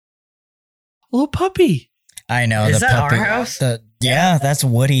a little puppy. I know. Is the that puppy, our house? Yeah, that's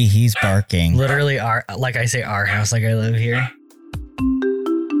Woody. He's barking. Literally our house, like I live here.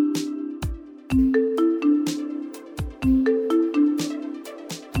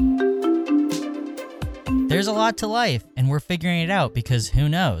 There's a lot to life, and we're figuring it out because who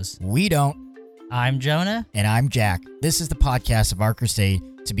knows? We don't. I'm Jonah. And I'm Jack. This is the podcast of our crusade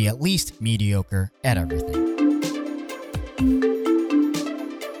to be at least mediocre at everything.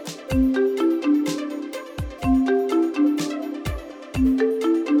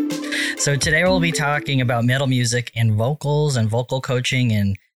 So today we'll be talking about metal music and vocals and vocal coaching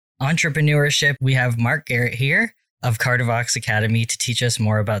and entrepreneurship. We have Mark Garrett here of Cardavox Academy to teach us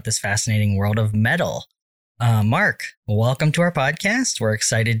more about this fascinating world of metal. Mark, welcome to our podcast. We're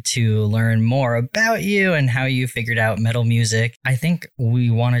excited to learn more about you and how you figured out metal music. I think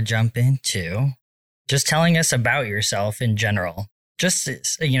we want to jump into just telling us about yourself in general. Just,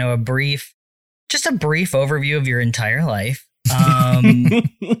 a brief overview of your entire life.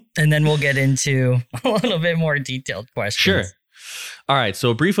 And then we'll get into a little bit more detailed questions. Sure. All right. So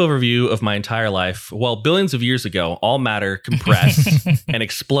a brief overview of my entire life. Well, billions of years ago, all matter compressed and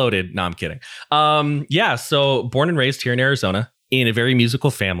exploded. No, I'm kidding. So born and raised here in Arizona in a very musical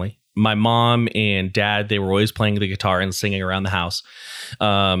family. My mom and dad, they were always playing the guitar and singing around the house.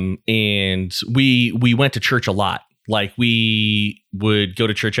 And we went to church a lot. Like we would go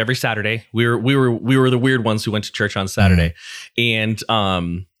to church every Saturday. We were the weird ones who went to church on Saturday. And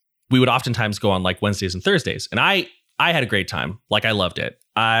we would oftentimes go on like Wednesdays and Thursdays. And I had a great time. Like I loved it.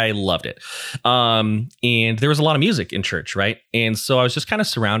 And there was a lot of music in church, right? And so I was just kind of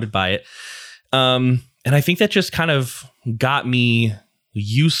surrounded by it. And I think that just kind of got me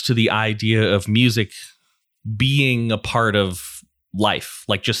used to the idea of music being a part of life,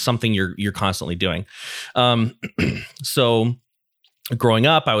 like just something you're constantly doing. So growing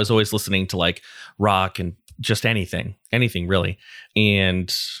up, I was always listening to like rock and just anything really.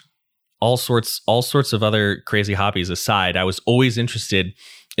 And all sorts of other crazy hobbies aside, I was always interested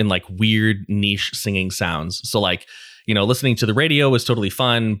in like weird niche singing sounds. So like, listening to the radio was totally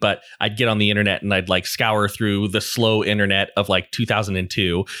fun, but I'd get on the internet and I'd like scour through the slow internet of like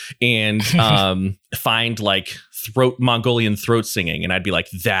 2002 and find like Mongolian throat singing. And I'd be like,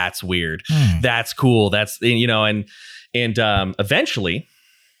 that's weird. That's cool. That's, and eventually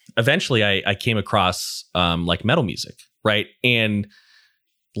I came across like metal music. Right. And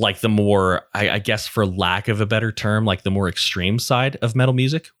like the more, I guess for lack of a better term, like the more extreme side of metal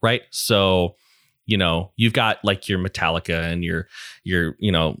music. Right. So, you've got like your Metallica and your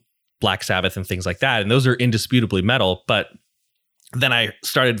Black Sabbath and things like that. And those are indisputably metal. But then I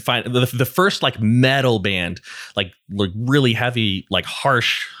started finding the first like metal band, like really heavy, like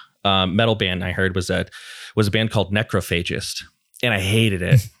harsh metal band I heard was a band called Necrophagist. And I hated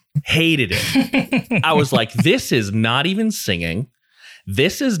it. I was like, this is not even singing.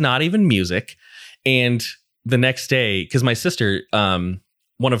 This is not even music. And the next day, because my sister,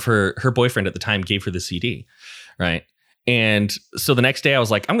 one of her boyfriend at the time gave her the CD, right? And so the next day I was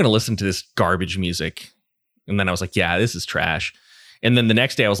like, I'm going to listen to this garbage music. And then I was like, yeah, this is trash. And then the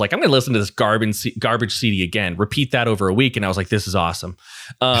next day I was like, I'm going to listen to this garbage CD again, repeat that over a week. And I was like, this is awesome.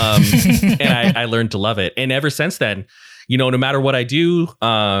 And I learned to love it. And ever since then, no matter what I do,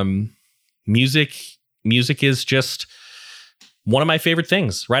 music is just one of my favorite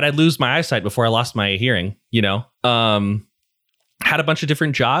things, right? I'd lose my eyesight before I lost my hearing, had a bunch of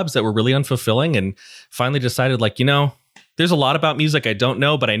different jobs that were really unfulfilling and finally decided like, there's a lot about music I don't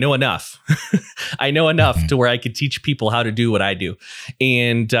know, but I know enough. I know enough to where I could teach people how to do what I do.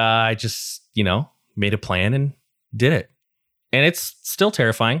 And I just, made a plan and did it. And it's still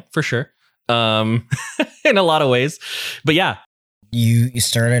terrifying for sure. In a lot of ways, but yeah. You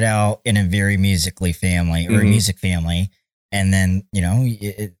started out in a very musically family or a music family. And then,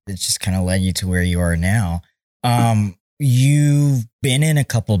 it just kind of led you to where you are now. You've been in a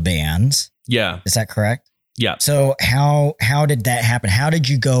couple bands. Yeah. Is that correct? Yeah. So how did that happen? How did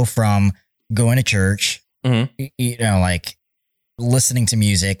you go from going to church, like listening to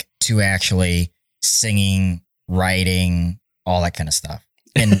music to actually singing, writing, all that kind of stuff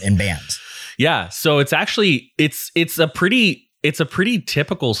in bands? Yeah. So it's actually, it's a pretty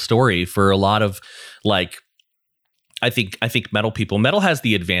typical story for a lot of like, I think metal people. Metal has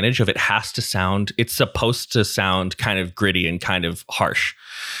the advantage of it's supposed to sound kind of gritty and kind of harsh,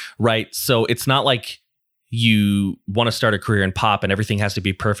 right? So it's not like you want to start a career in pop and everything has to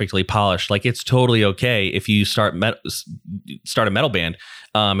be perfectly polished. Like it's totally okay if you start a metal band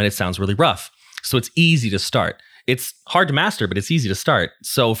and it sounds really rough. So it's easy to start. It's hard to master, but it's easy to start.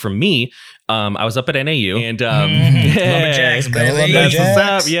 So for me, I was up at NAU and Lumberjacks, baby. that's what's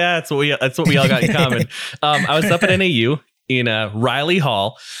up. Yeah, that's what we all got in common. I was up at NAU in Riley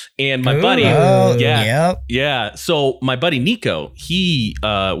Hall, and my buddy, So my buddy Nico, he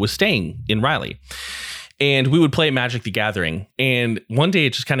was staying in Riley. And we would play Magic the Gathering. And one day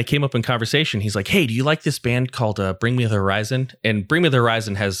it just kind of came up in conversation. He's like, hey, do you like this band called Bring Me the Horizon? And Bring Me the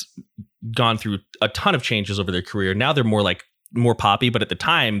Horizon has gone through a ton of changes over their career. Now they're more poppy, but at the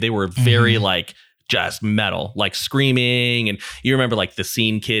time they were very like just metal, like screaming. And you remember like the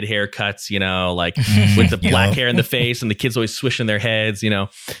Scene Kid haircuts, you know, like with the black hair in the face and the kids always swishing their heads, you know.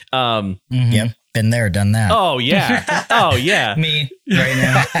 Yep. Been there, done that. Oh, yeah. Oh, yeah. Me right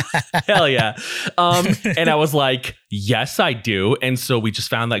now. Hell yeah. And I was like, yes, I do. And so we just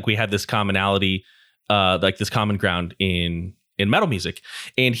found like we had this commonality, like this common ground in metal music.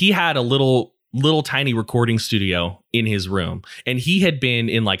 And he had a little tiny recording studio in his room. And he had been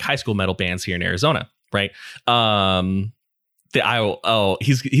in like high school metal bands here in Arizona, right? He's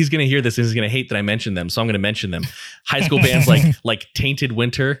gonna hear this and he's gonna hate that I mentioned them. So I'm gonna mention them. High school bands like Tainted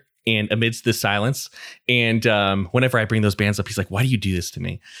Winter and Amidst the Silence. And whenever I bring those bands up, he's like, why do you do this to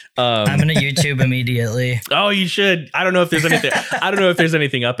me? I'm gonna YouTube immediately. Oh, you should. I don't know if there's anything. I don't know if there's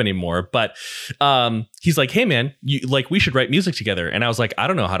anything up anymore. But he's like, hey man, we should write music together. And I was like, I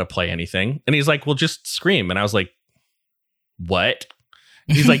don't know how to play anything. And he's like, well, just scream. And I was like, what?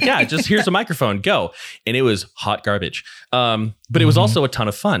 He's like, yeah, just here's a microphone, go. And it was hot garbage. But it was also a ton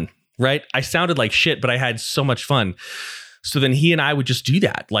of fun, right? I sounded like shit, but I had so much fun. So then he and I would just do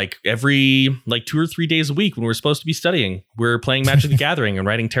that like every 2 or 3 days a week when we were supposed to be studying. We're playing Magic the Gathering and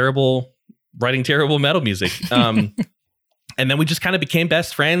writing terrible metal music. And then we just kind of became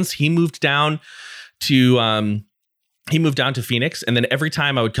best friends. He moved down to Phoenix. And then every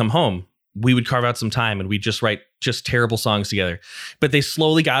time I would come home, we would carve out some time and we'd just write just terrible songs together. But they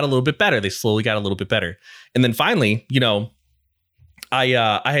slowly got a little bit better. And then finally, you know,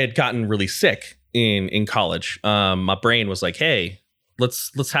 I had gotten really sick in college. My brain was like, hey,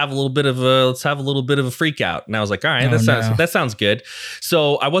 let's have a little bit of a freak out. And I was like, all right, that sounds good.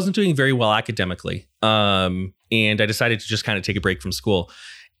 So I wasn't doing very well academically. And I decided to just kind of take a break from school.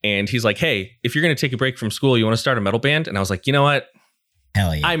 And he's like, hey, if you're going to take a break from school, you want to start a metal band? And I was like, you know what?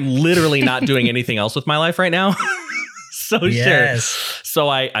 Hell yeah. I'm literally not doing anything else with my life right now. So yes. Sure. So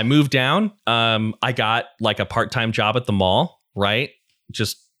I moved down. I got like a part-time job at the mall, right?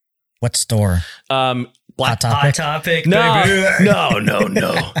 Just what store? Hot Topic. No. I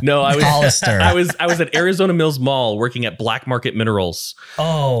was Hollister. I was at Arizona Mills Mall working at Black Market Minerals.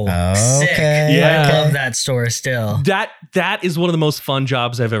 Oh, sick. Okay. Yeah. I love that store still. That is one of the most fun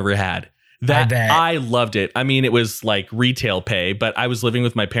jobs I've ever had. I loved it. I mean, it was like retail pay, but I was living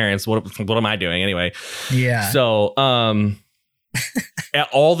with my parents. What am I doing anyway? Yeah. So,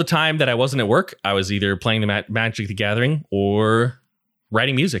 all the time that I wasn't at work, I was either playing the Magic the Gathering or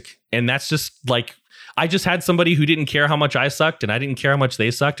writing music. And that's just like, I just had somebody who didn't care how much I sucked and I didn't care how much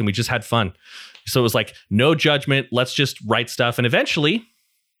they sucked. And we just had fun. So it was like, no judgment. Let's just write stuff. And eventually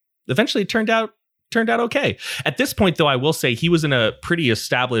it turned out okay. At this point, though, I will say he was in a pretty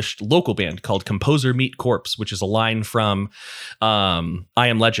established local band called Composer Meet Corpse, which is a line from I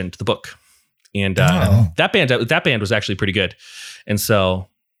Am Legend, the book. And that band was actually pretty good. And so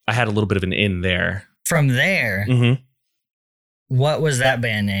I had a little bit of an in there. From there, what was that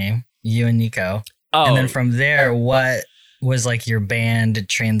band name? You and Nico. Oh. And then from there, what was like your band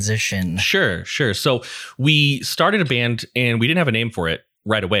transition? Sure. So we started a band and we didn't have a name for it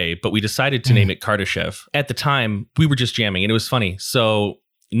right away, but we decided to name it Kardashev. At the time, we were just jamming and it was funny. So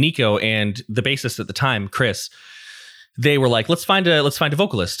Nico and the bassist at the time, Chris, they were like, let's find a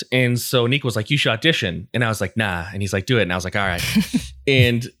vocalist. And so Nico was like, you should audition. And I was like, nah. And he's like, do it. And I was like, all right.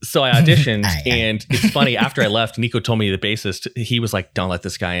 And so I auditioned. And it's funny, after I left, Nico told me, the bassist, he was like, don't let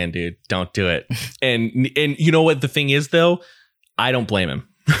this guy in, dude. Don't do it. And you know what the thing is, though? I don't blame him.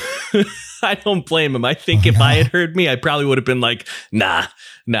 I don't blame him. I think if I had heard me, I probably would have been like, nah.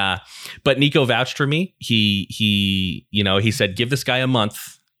 But Nico vouched for me. He said, give this guy a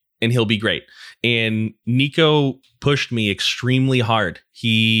month and he'll be great. And Nico pushed me extremely hard.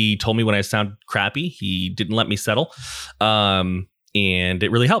 He told me when I sound crappy. He didn't let me settle. And it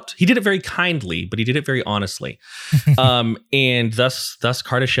really helped. He did it very kindly, but he did it very honestly. And thus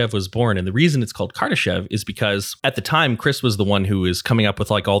Kardashev was born. And the reason it's called Kardashev is because at the time, Chris was the one who was coming up with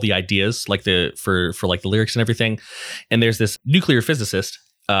like all the ideas, like for like the lyrics and everything. And there's this nuclear physicist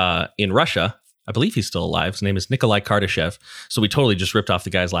in Russia. I believe he's still alive. His name is Nikolai Kardashev. So we totally just ripped off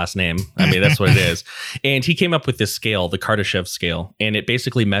the guy's last name. I mean, that's what it is. And he came up with this scale, the Kardashev scale. And it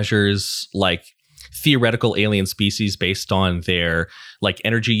basically measures like theoretical alien species based on their like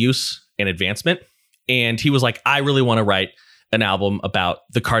energy use and advancement. And he was like, I really want to write an album about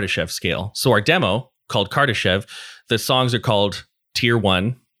the Kardashev scale. So our demo called Kardashev, the songs are called Tier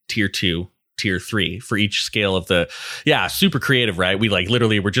 1, Tier 2, Tier 3 for each scale of the, super creative, right? We like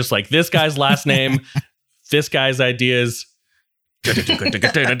literally were just like, this guy's last name, this guy's ideas. But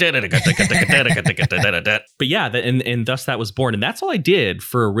yeah, and thus that was born. And that's all I did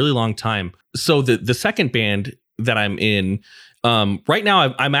for a really long time. So the second band that I'm in, right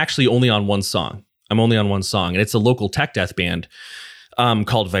now, I'm actually only on one song. I'm only on one song, and it's a local tech death band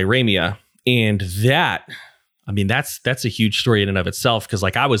called Viremia. And that, I mean, that's a huge story in and of itself, because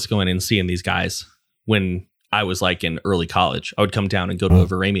like I was going and seeing these guys when I was like in early college. I would come down and go to a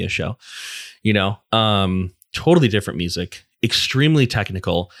Viremia show, you know, totally different music, extremely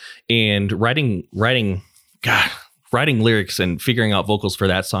technical, and writing lyrics and figuring out vocals for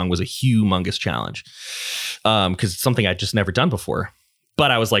that song was a humongous challenge, because it's something I'd just never done before. But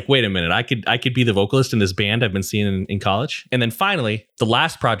I was like, wait a minute, I could be the vocalist in this band I've been seeing in college. And then finally, the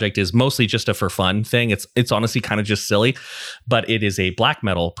last project is mostly just a for fun thing. It's honestly kind of just silly, but it is a black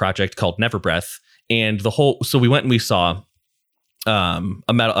metal project called Never Breath. And so we went and we saw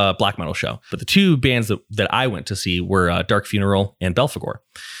a black metal show. But the two bands that I went to see were Dark Funeral and Belphegor.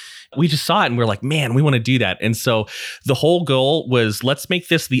 We just saw it and we're like, man, we want to do that. And so the whole goal was, let's make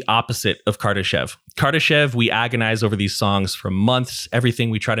this the opposite of Kardashev. Kardashev, we agonize over these songs for months.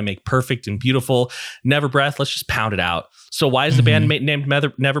 Everything we try to make perfect and beautiful. Never Breath, let's just pound it out. So why is the band named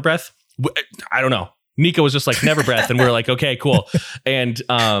Never Breath? I don't know. Nico was just like, Never Breath. And we were like, okay, cool. And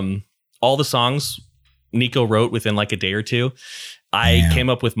all the songs Nico wrote within like a day or two. I came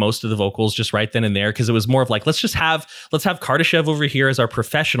up with most of the vocals just right then and there, because it was more of like, let's have Kardashev over here as our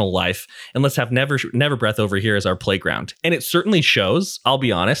professional life, and let's have Never Breath over here as our playground. And it certainly shows, I'll be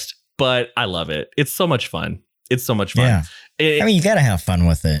honest, but I love it. It's so much fun. Yeah. I mean, you got to have fun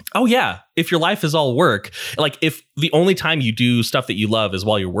with it. Oh yeah. If your life is all work, like if the only time you do stuff that you love is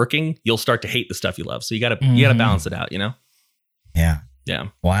while you're working, you'll start to hate the stuff you love. So you got to balance it out, you know? Yeah. Yeah.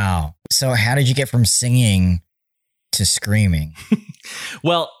 Wow. So how did you get from singing to screaming?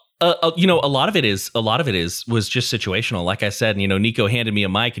 Well, you know, a lot of it was just situational. Like I said, you know, Nico handed me a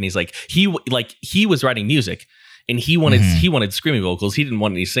mic and he's like, he was writing music and he wanted screaming vocals. He didn't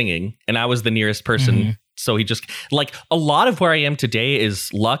want any singing. And I was the nearest person. So he just, like, a lot of where I am today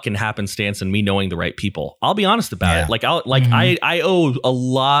is luck and happenstance and me knowing the right people. I'll be honest about it. Like, I owe a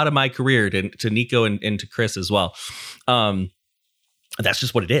lot of my career to Nico and to Chris as well. That's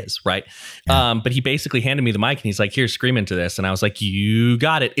just what it is, right? Yeah. But he basically handed me the mic and he's like, here, scream into this. And I was like, you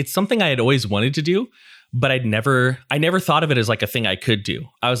got it. It's something I had always wanted to do, but I never thought of it as like a thing I could do.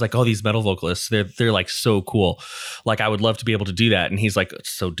 I was like, oh, these metal vocalists, they're like so cool. Like, I would love to be able to do that. And he's like,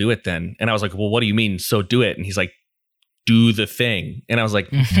 so do it then. And I was like, well, what do you mean, so do it? And he's like, do the thing. And I was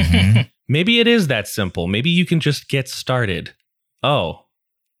like, maybe it is that simple. Maybe you can just get started. Oh,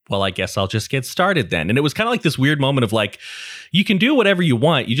 well, I guess I'll just get started then. And it was kind of like this weird moment of like, you can do whatever you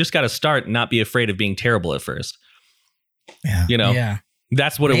want. You just got to start and not be afraid of being terrible at first. Yeah. You know,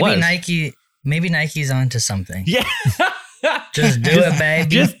 that's what it was. Maybe Nike's onto something. Yeah. Just do it, baby.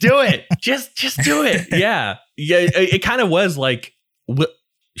 Just do it. Just do it. Yeah. Yeah. It kind of was like,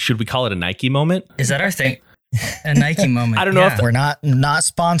 should we call it a Nike moment? Is that our thing? A Nike moment. I don't know if we're not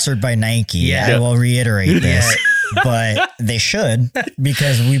sponsored by Nike. Yeah. I will reiterate this. But they should,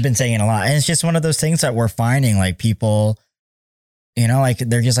 because we've been saying it a lot. And it's just one of those things that we're finding, like, people, you know, like,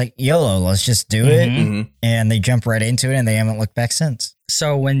 they're just like, YOLO, let's just do it. And they jump right into it and they haven't looked back since.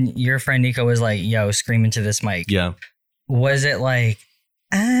 So when your friend Nico was like, yo, scream into this mic. Yeah. Was it like,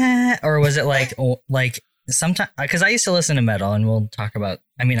 or was it like sometimes, because I used to listen to metal, and we'll talk about,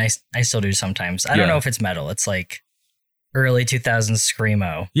 I mean, I still do sometimes. I don't know if it's metal. It's like early 2000s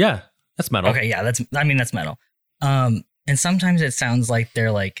screamo. Yeah. That's metal. Okay. Yeah. That's metal. And sometimes it sounds like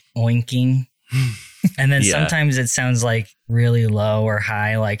they're like oinking, and then sometimes it sounds like really low or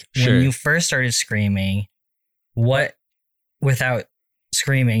high. Like when you first started screaming, without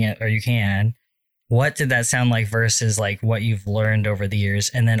screaming it, or you can, what did that sound like versus like what you've learned over the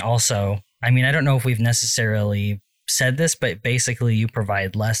years? And then also, I mean, I don't know if we've necessarily said this, but basically you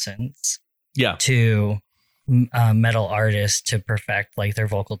provide lessons to metal artists to perfect like their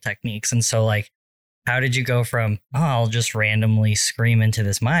vocal techniques. And so like, how did you go from, I'll just randomly scream into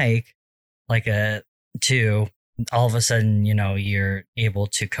this mic, to all of a sudden, you know, you're able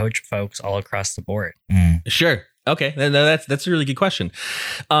to coach folks all across the board? Sure. Okay. That's a really good question.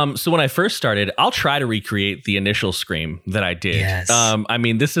 So when I first started, I'll try to recreate the initial scream that I did. Yes. I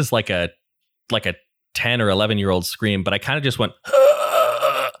mean, this is like a 10 or 11-year-old scream, but I kind of just went,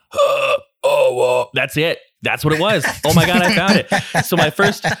 oh That's it. That's what it was. Oh my God, I found it. So my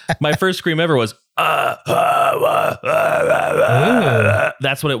first scream ever was,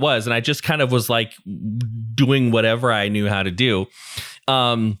 that's what it was. And I just kind of was like doing whatever I knew how to do.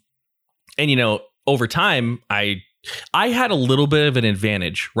 And, you know, over time, I had a little bit of an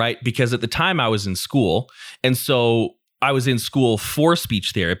advantage, right? Because at the time I was in school. And so I was in school for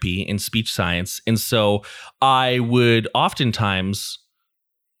speech therapy and speech science. And so I would oftentimes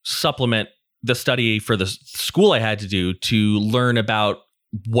supplement the study for the school I had to do to learn about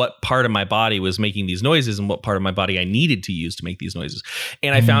what part of my body was making these noises and what part of my body I needed to use to make these noises.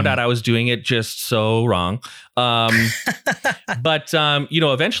 And I found out I was doing it just so wrong. But, you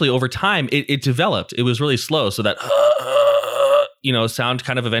know, eventually over time it developed. It was really slow. So that, you know, sound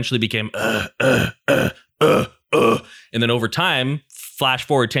kind of eventually became, and then over time, flash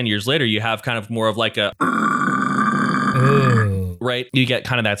forward 10 years later, you have kind of more of like a, right? You get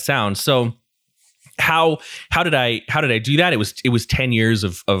kind of that sound. So how did I do that? It was 10 years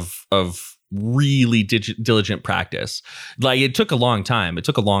of really diligent practice. Like it took a long time.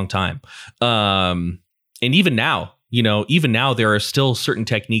 And even now, you know, there are still certain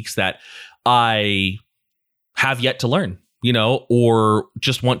techniques that I have yet to learn, you know, or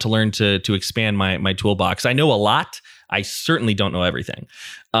just want to learn to expand my toolbox. I know a lot. I certainly don't know everything.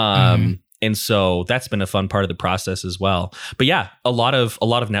 And so that's been a fun part of the process as well. But yeah, a lot of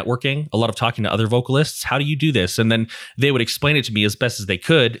networking, a lot of talking to other vocalists. How do you do this? And then they would explain it to me as best as they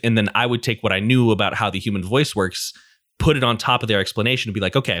could. And then I would take what I knew about how the human voice works, put it on top of their explanation and be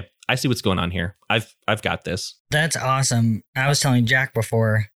like, okay, I see what's going on here. I've got this. That's awesome. I was telling Jack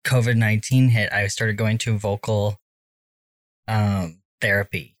before COVID-19 hit, I started going to vocal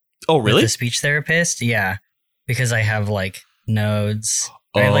therapy. Oh, really? With a speech therapist. Yeah. Because I have like nodes.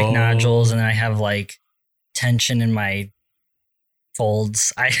 I have like nodules, and I have like tension in my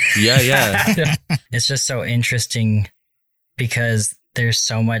folds. Yeah. It's just so interesting because there's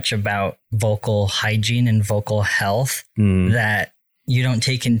so much about vocal hygiene and vocal health that you don't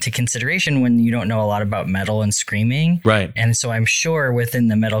take into consideration when you don't know a lot about metal and screaming. Right. And so I'm sure within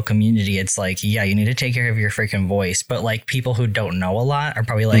the metal community, it's like, yeah, you need to take care of your freaking voice. But like people who don't know a lot are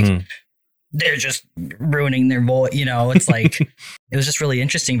probably like, they're just ruining their voice. You know, it's like, it was just really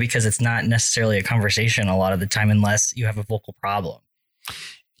interesting because it's not necessarily a conversation a lot of the time unless you have a vocal problem.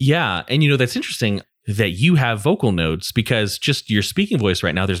 Yeah. And, you know, that's interesting that you have vocal nodes because just your speaking voice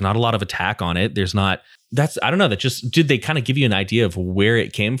right now, there's not a lot of attack on it. I don't know, did they kind of give you an idea of where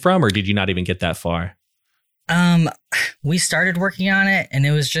it came from or did you not even get that far? We started working on it and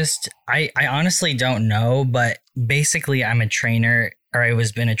it was just, I honestly don't know, but basically I'm a trainer. Or I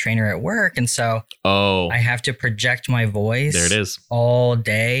was been a trainer at work. And so I have to project my voice there it is. All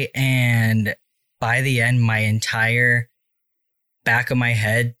day. And by the end, my entire back of my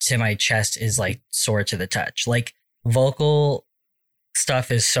head to my chest is like sore to the touch. Like vocal stuff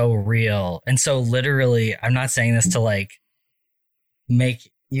is so real. And so literally, I'm not saying this to like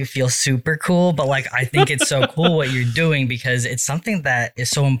make you feel super cool, but like I think it's so cool what you're doing because it's something that is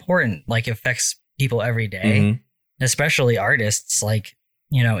so important, like affects people every day. Especially artists like,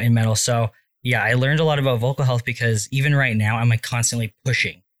 you know, in metal. So yeah, I learned a lot about vocal health because even right now I'm like constantly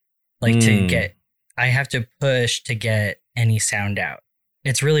pushing, like I have to push to get any sound out.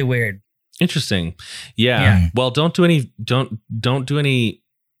 It's really weird. Interesting. Yeah. Well, don't do any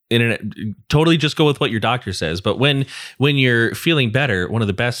internet. Totally just go with what your doctor says. But when you're feeling better, one of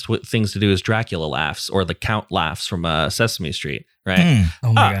the best things to do is Dracula laughs or the Count laughs from Sesame Street. Right.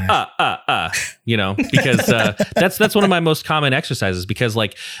 Oh my gosh. You know, because that's one of my most common exercises because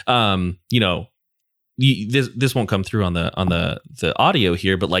like, you know, this won't come through on the audio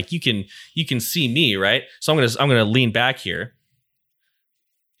here, but like you can see me, right? So I'm going to lean back here.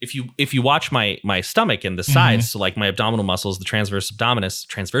 If you watch my stomach and the sides, so like my abdominal muscles, the transversus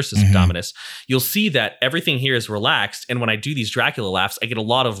abdominis, you'll see that everything here is relaxed. And when I do these Dracula laughs, I get a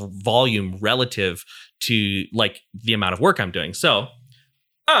lot of volume relative to like the amount of work I'm doing. So,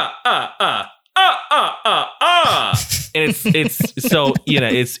 and it's so, you know,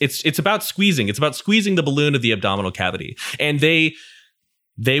 it's about squeezing. It's about squeezing the balloon of the abdominal cavity. And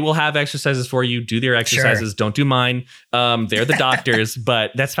they will have exercises for you. Do their exercises. Sure. Don't do mine. They're the doctors,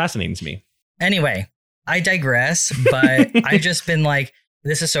 but that's fascinating to me. Anyway, I digress, but I've just been like,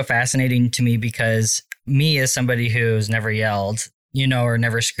 this is so fascinating to me because me as somebody who's never yelled, you know, or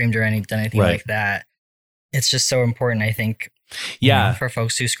never screamed or anything like that. It's just so important, I think. Yeah. You know, for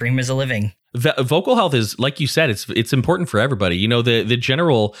folks who scream as a living. Vocal health is, like you said, it's important for everybody. You know, the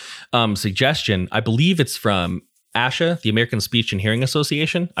general suggestion, I believe it's from ASHA, the American Speech and Hearing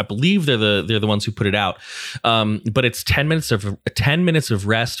Association. I believe they're the ones who put it out. But it's 10 minutes of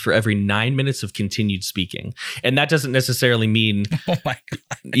rest for every 9 minutes of continued speaking. And that doesn't necessarily mean, Oh my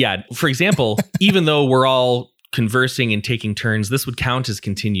God. yeah, for example, even though we're all conversing and taking turns, this would count as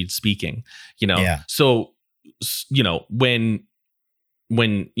continued speaking, you know? Yeah. So, you know, when,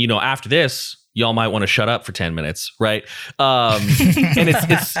 you know, after this, y'all might want to shut up for 10 minutes. Right. And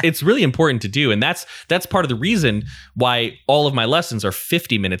it's really important to do. And that's part of the reason why all of my lessons are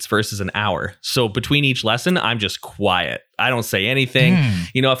 50 minutes versus an hour. So between each lesson, I'm just quiet. I don't say anything.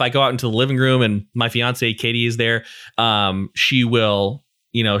 You know, if I go out into the living room and my fiance, Katie, is there, she will,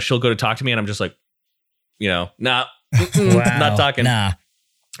 you know, she'll go to talk to me and I'm just like, you know, nah, Wow. not talking. Nah.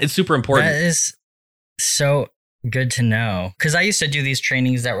 It's super important. That is so good to know. Because I used to do these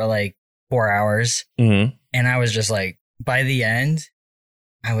trainings that were like 4 hours. Mm-hmm. And I was just like, by the end,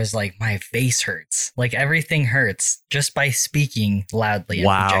 I was like, my face hurts. Like everything hurts just by speaking loudly and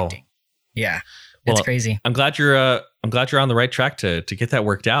Wow. projecting. Yeah. It's Well, crazy. I'm glad you're on the right track to get that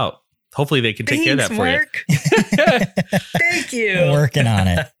worked out. Hopefully they can take care of that for Mark. you. Thank you. Working on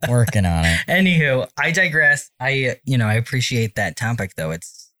it. Anywho, I digress. I appreciate that topic though.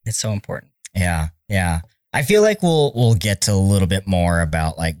 It's so important. Yeah. I feel like we'll get to a little bit more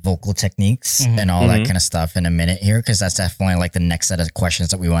about like vocal techniques Mhm. and all that kind of stuff in a minute here, because that's definitely like the next set of questions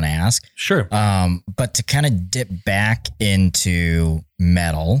that we want to ask. Sure. But to kind of dip back into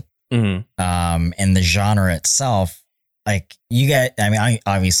metal, Mm-hmm. and the genre itself, like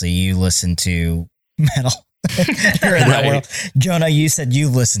obviously you listen to metal. You're in that Right. world. Jonah, you said you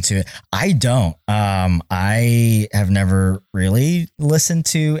listened to it. I don't. I have never really listened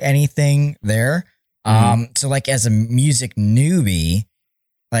to anything there. So like as a music newbie,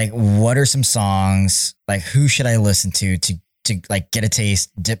 like what are some songs, like who should I listen to like get a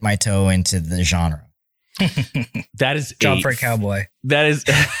taste, dip my toe into the genre? That is Job for a Cowboy. That is,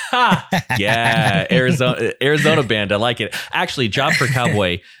 yeah, Arizona band. I like it. Actually, Job for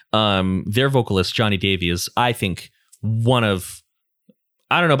Cowboy, their vocalist, Johnny Davey, is, I think, one of,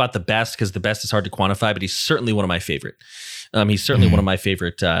 I don't know about the best, because the best is hard to quantify, but he's certainly one of my favorite. He's certainly one of my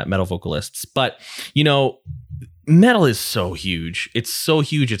favorite metal vocalists. But, you know, metal is so huge. It's so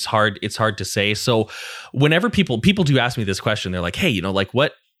huge. It's hard to say. So whenever people do ask me this question, they're like, hey, you know,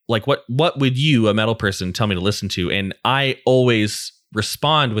 what would you, a metal person, tell me to listen to? And I always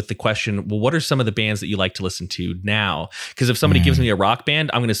respond with the question, well, what are some of the bands that you like to listen to now? Because if somebody gives me a rock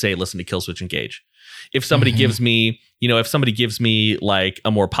band, I'm going to say, listen to Killswitch Engage. If somebody gives me, like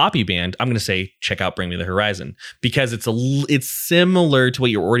a more poppy band, I'm going to say, check out Bring Me the Horizon, because it's similar to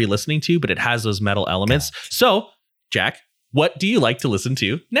what you're already listening to, but it has those metal elements. So, Jack, what do you like to listen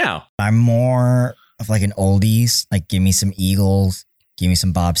to now? I'm more of like an oldies, like give me some Eagles, give me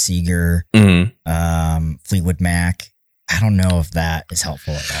some Bob Seger, Fleetwood Mac. I don't know if that is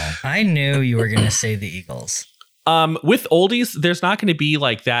helpful at all. I knew you were going to say the Eagles. With oldies, there's not going to be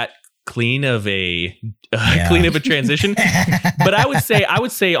like that clean of a transition. But I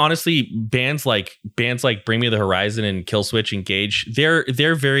would say honestly, bands like Bring Me the Horizon and Killswitch Engage,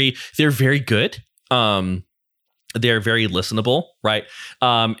 they're very good. They're very listenable, right?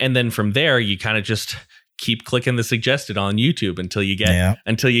 And then from there, you kind of just keep clicking the suggested on YouTube until you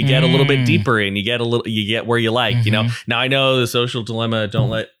get a little bit deeper and you get where you like, you know. Now I know the Social Dilemma, don't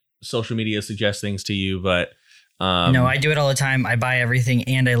let social media suggest things to you, but no, I do it all the time. I buy everything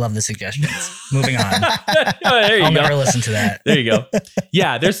and I love the suggestions. Moving on. I'll never listen to that. There you go.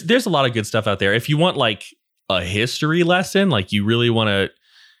 Yeah, there's a lot of good stuff out there. If you want like a history lesson, like you really want to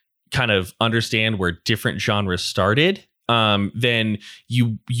kind of understand where different genres started, then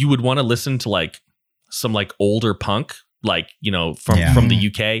you would want to listen to like some like older punk, like, you know, from the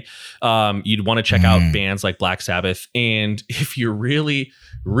UK. You'd want to check out bands like Black Sabbath. And if you're really,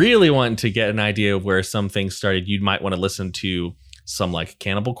 really wanting to get an idea of where some things started, you might want to listen to some like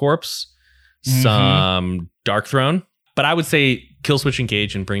Cannibal Corpse, some Dark Throne. But I would say Killswitch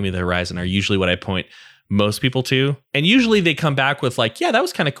Engage and Bring Me the Horizon are usually what I point most people to. And usually they come back with like, yeah, that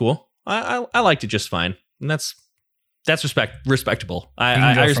was kind of cool. I liked it just fine. And that's respectable.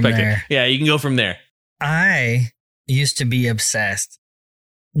 I respect it. Yeah, you can go from there. I used to be obsessed.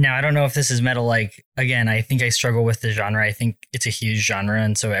 Now, I don't know if this is metal. Like, again, I think I struggle with the genre. I think it's a huge genre,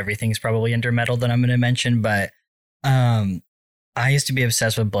 and so everything's probably under metal that I'm going to mention. But I used to be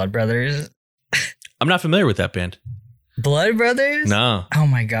obsessed with Blood Brothers. I'm not familiar with that band. Blood Brothers? No. Oh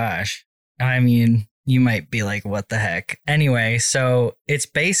my gosh. I mean, you might be like, what the heck? Anyway, so it's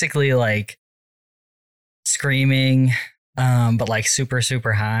basically like screaming, but like super,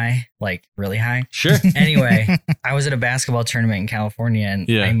 super high, like really high. Sure. Anyway, I was at a basketball tournament in California, and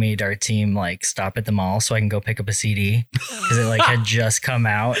Yeah. I made our team like stop at the mall so I can go pick up a CD because it like had just come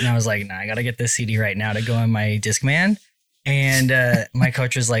out, and I was like, nah, I gotta get this CD right now to go on my Discman. And my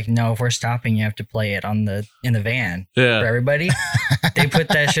coach was like, no, if we're stopping, you have to play it in the van for Yeah. everybody. They put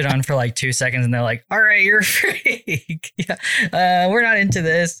that shit on for like 2 seconds, and they're like, all right, you're a freak. Yeah, we're not into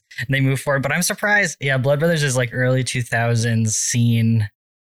this. And they move forward. But I'm surprised. Yeah, Blood Brothers is like early 2000s scene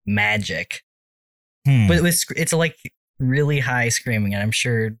magic. But it's like really high screaming, and I'm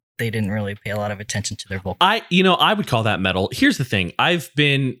sure they didn't really pay a lot of attention to their vocal. I would call that metal. Here's the thing. I've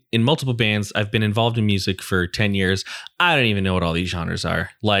been in multiple bands. I've been involved in music for 10 years. I don't even know what all these genres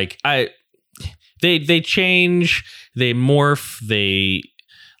are. Like they change, they morph, they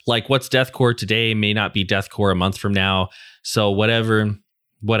like what's deathcore today may not be deathcore a month from now. So whatever.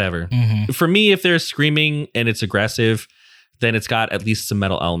 Mm-hmm. For me, if there's screaming and it's aggressive, then it's got at least some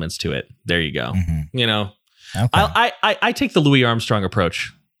metal elements to it. There you go. Mm-hmm. You know, Okay. I take the Louis Armstrong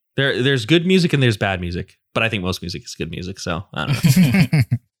approach. There's good music and there's bad music, but I think most music is good music. So I don't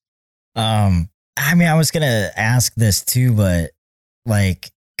know. I mean, I was gonna ask this too, but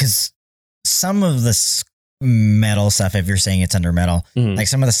like, because some of the metal stuff, if you're saying it's under metal, Mhm. like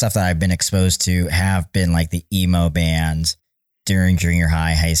some of the stuff that I've been exposed to have been like the emo bands during junior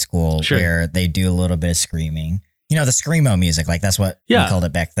high school, Sure. where they do a little bit of screaming. You know, the screamo music, like that's what we Yeah. called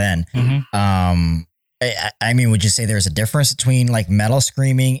it back then. Mm-hmm. I mean, would you say there's a difference between like metal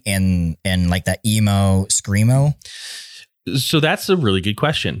screaming and like that emo screamo? So that's a really good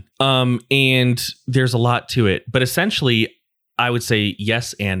question. And there's a lot to it, but essentially I would say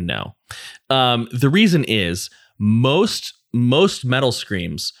yes and no. The reason is most metal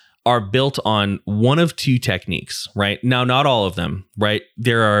screams are built on one of two techniques, right? Now, not all of them, right?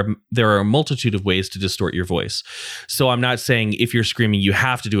 There are a multitude of ways to distort your voice. So I'm not saying if you're screaming, you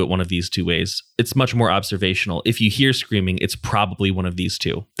have to do it one of these two ways. It's much more observational. If you hear screaming, it's probably one of these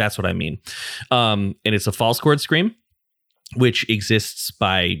two. That's what I mean. And it's a false chord scream, which exists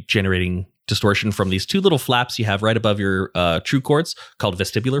by generating distortion from these two little flaps you have right above your true chords called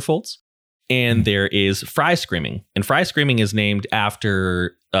vestibular folds. And there is fry screaming. And fry screaming is named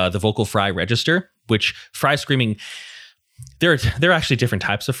after the vocal fry register, which fry screaming, there are actually different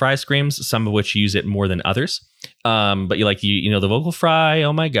types of fry screams, some of which use it more than others. But you know, the vocal fry,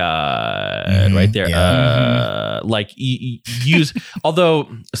 oh my God, right there. Yeah. Like you use, although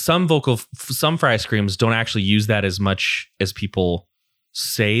some fry screams don't actually use that as much as people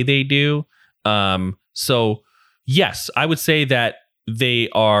say they do. So yes, I would say that they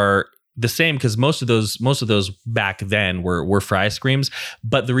are the same because most of those back then were fry screams.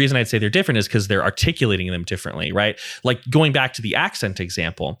 But the reason I'd say they're different is because they're articulating them differently, right? Like going back to the accent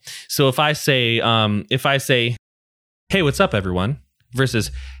example. So if I say, hey, what's up, everyone?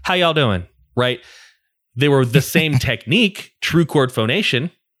 Versus how y'all doing? Right? They were the same technique, true chord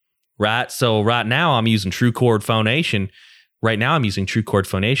phonation, right? So right now I'm using true chord phonation. Right now I'm using true chord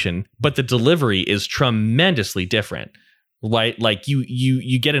phonation, but the delivery is tremendously different. Right, like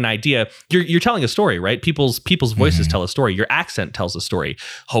you get an idea. You're telling a story, right? People's voices tell a story. Your accent tells a story.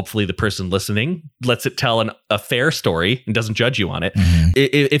 Hopefully, the person listening lets it tell a fair story and doesn't judge you on it.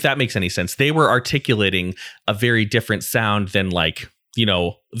 If that makes any sense, they were articulating a very different sound than like, you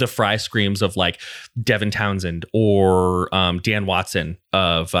know, the fry screams of like Devin Townsend or Dan Watson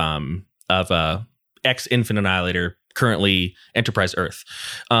of ex Infinite Annihilator, currently Enterprise Earth.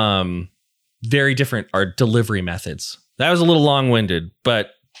 Very different are delivery methods. That was a little long-winded,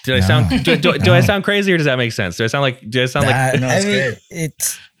 but did I sound do I sound crazy, or does that make sense? Do I sound like No, it's good.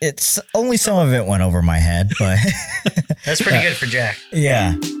 It's only some of it went over my head, but That's pretty good for Jack.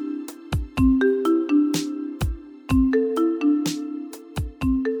 yeah.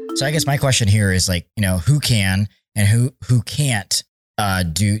 So I guess my question here is like, you know, who can and who can't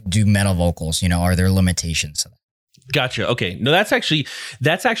do metal vocals? You know, are there limitations to that? Gotcha. Okay. No, that's actually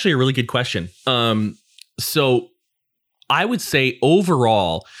a really good question. So I would say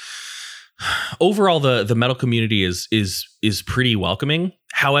overall the metal community is pretty welcoming.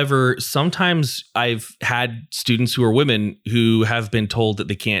 However, sometimes I've had students who are women who have been told that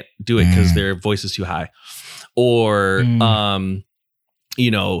they can't do it because their voice is too high, or you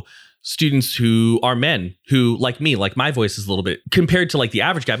know, students who are men who, like me, like my voice is a little bit, compared to like the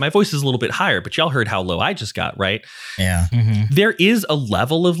average guy, my voice is a little bit higher, but y'all heard how low I just got, right? Yeah. There is a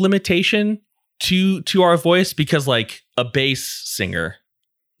level of limitation to our voice, because like a bass singer,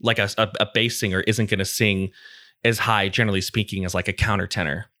 like a bass singer isn't going to sing as high, generally speaking, as like a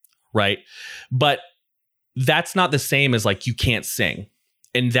countertenor, right? But that's not the same as like you can't sing.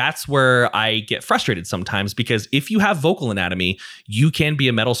 And that's where I get frustrated sometimes, because if you have vocal anatomy, you can be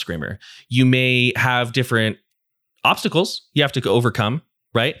a metal screamer. You may have different obstacles you have to overcome,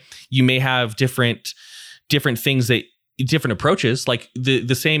 right? You may have different things different approaches. Like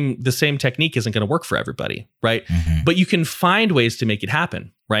the same technique isn't going to work for everybody, right? Mm-hmm. But you can find ways to make it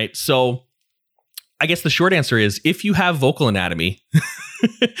happen, right? So I guess the short answer is, if you have vocal anatomy,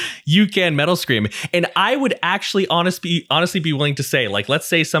 you can metal scream. And I would actually honestly be willing to say, like, let's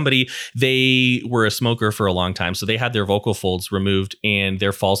say somebody, they were a smoker for a long time, so they had their vocal folds removed and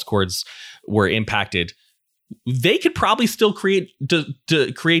their false cords were impacted. They could probably still create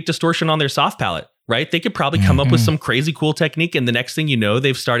distortion on their soft palate, right? They could probably come up with some crazy cool technique, and the next thing you know,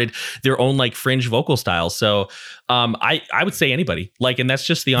 they've started their own like fringe vocal style. So I would say anybody, like, and that's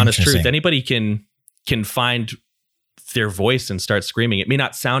just the honest truth. Anybody can find their voice and start screaming. It may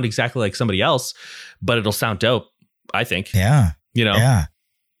not sound exactly like somebody else, but it'll sound dope, I think. Yeah. You know? Yeah.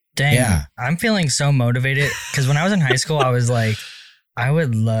 Dang. Yeah. I'm feeling so motivated, because when I was in high school, I was like, I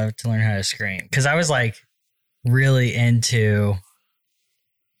would love to learn how to scream, because I was like really into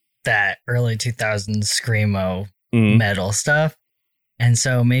that early 2000s screamo metal stuff. And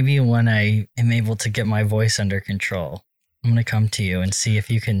so maybe when I am able to get my voice under control, I'm going to come to you and see if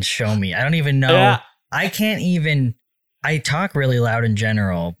you can show me. I don't even know. Yeah. I talk really loud in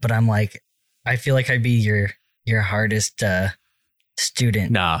general, but I'm like, I feel like I'd be your hardest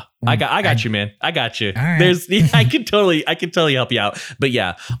student. Nah, I got you, man. I got you. All right. I could totally help you out. But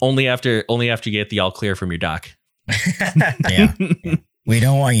yeah, only after you get the all clear from your doc. Yeah. We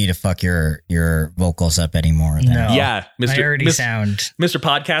don't want you to fuck your vocals up anymore. Then. No. Yeah, sound. Mr.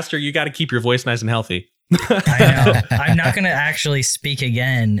 Podcaster, you got to keep your voice nice and healthy. I know. I'm not going to actually speak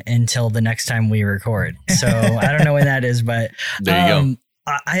again until the next time we record. So I don't know when that is, but there you go.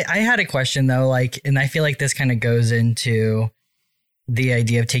 I had a question though, like, and I feel like this kind of goes into the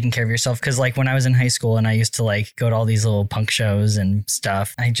idea of taking care of yourself. Cause like when I was in high school and I used to like go to all these little punk shows and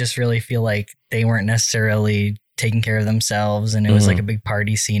stuff, I just really feel like they weren't necessarily taking care of themselves. And it was like a big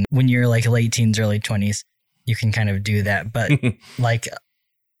party scene. When you're like late teens, early 20s, you can kind of do that. But like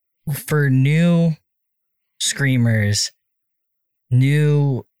for new screamers,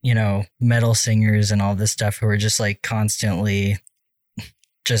 new, metal singers and all this stuff who are just like constantly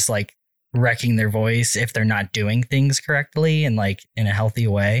just like wrecking their voice if they're not doing things correctly and like in a healthy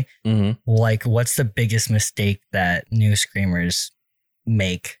way. Like, what's the biggest mistake that new screamers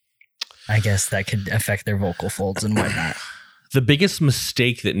make, I guess, that could affect their vocal folds and whatnot? The biggest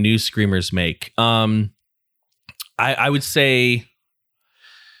mistake that new screamers make, I would say,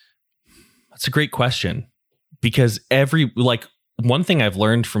 that's a great question. Because one thing I've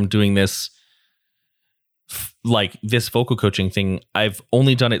learned from doing this, like this vocal coaching thing, I've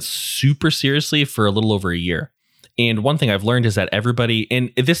only done it super seriously for a little over a year. And one thing I've learned is that everybody,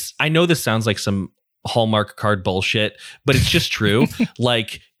 and this, I know this sounds like some Hallmark card bullshit, but it's just true.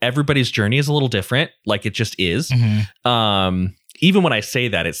 Like everybody's journey is a little different. Like it just is. Even when I say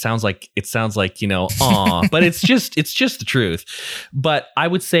that, it sounds like, aw, but it's just the truth. But I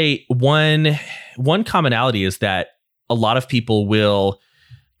would say one commonality is that a lot of people will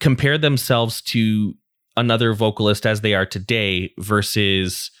compare themselves to another vocalist as they are today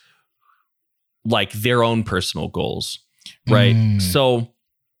versus like their own personal goals. Right. So,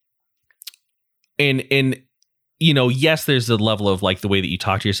 and yes, there's a level of like the way that you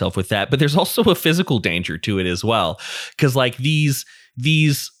talk to yourself with that, but there's also a physical danger to it as well. Cause like these,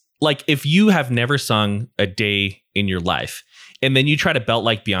 like if you have never sung a day in your life and then you try to belt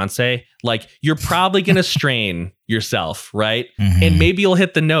like Beyonce, like you're probably going to strain yourself. Right. And maybe you'll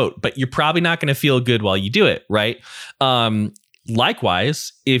hit the note, but you're probably not going to feel good while you do it. Right.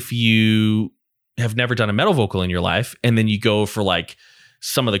 Likewise, if you have never done a metal vocal in your life and then you go for like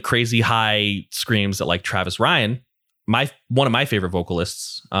some of the crazy high screams that like Travis Ryan, one of my favorite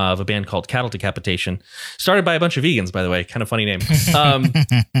vocalists of a band called Cattle Decapitation, started by a bunch of vegans, by the way, kind of funny name.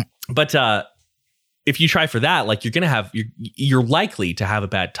 But if you try for that, like you're likely to have a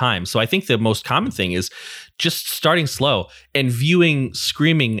bad time. So I think the most common thing is just starting slow and viewing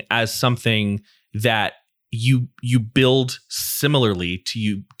screaming as something that you build similarly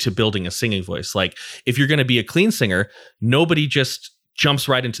to building a singing voice. Like if you're going to be a clean singer, nobody just jumps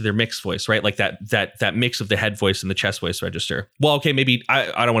right into their mixed voice, right? Like that mix of the head voice and the chest voice register. Well, okay, maybe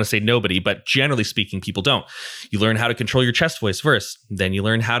I don't want to say nobody, but generally speaking, people don't. You learn how to control your chest voice first. Then you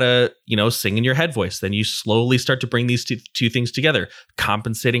learn how to, sing in your head voice. Then you slowly start to bring these two things together,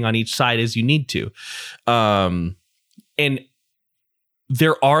 compensating on each side as you need to. And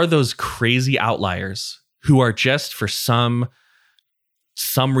there are those crazy outliers who are just for some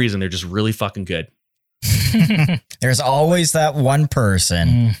reason, they're just really fucking good. There's always that one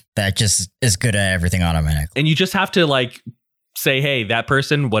person that just is good at everything automatically. And you just have to like say, hey, that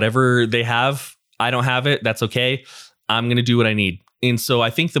person, whatever they have, I don't have it. That's okay. I'm going to do what I need. And so I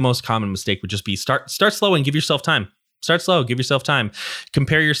think the most common mistake would just be start slow and give yourself time. Start slow, give yourself time.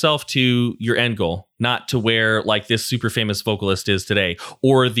 Compare yourself to your end goal, not to where like this super famous vocalist is today,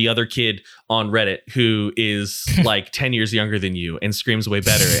 or the other kid on Reddit who is like 10 years younger than you and screams way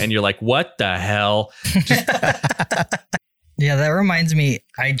better. And you're like, what the hell? Yeah, that reminds me,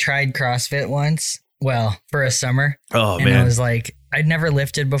 I tried CrossFit once. Well, for a summer. Oh, and man. I was like, I'd never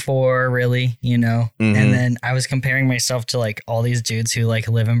lifted before, really, you know? Mm-hmm. And then I was comparing myself to like all these dudes who like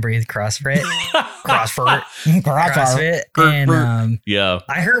live and breathe CrossFit. CrossFit. And yeah,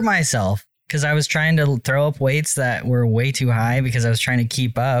 I hurt myself because I was trying to throw up weights that were way too high because I was trying to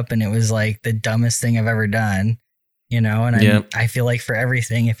keep up. And it was like the dumbest thing I've ever done, you know? And I feel like for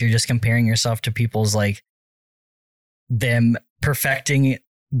everything, if you're just comparing yourself to people's like them perfecting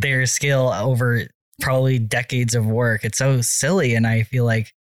their skill over probably decades of work, it's so silly. And I feel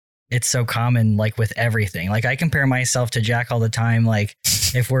like it's so common, like with everything. Like I compare myself to Jack all the time. Like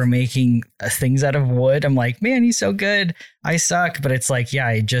if we're making things out of wood, I'm like, man, he's so good. I suck. But it's like, yeah,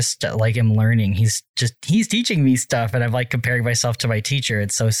 I just like am learning. He's teaching me stuff. And I'm like comparing myself to my teacher.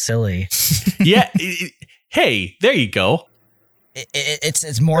 It's so silly. Yeah. Hey, there you go.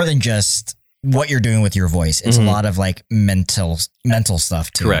 It's more than just what you're doing with your voice. It's a lot of like mental stuff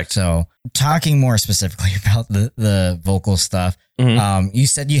too. Correct. So talking more specifically about the vocal stuff, you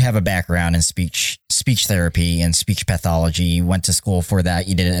said you have a background in speech therapy and speech pathology. You went to school for that.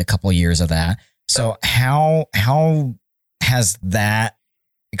 You did a couple of years of that. So how has that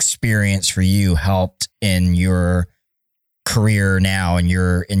experience for you helped in your career now and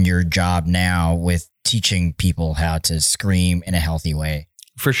your job now with teaching people how to scream in a healthy way?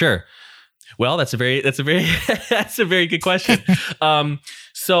 For sure. Well, that's a very good question.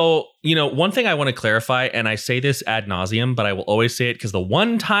 So, you know, one thing I want to clarify, and I say this ad nauseum, but I will always say it because the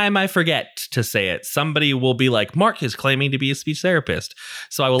one time I forget to say it, somebody will be like, Mark is claiming to be a speech therapist.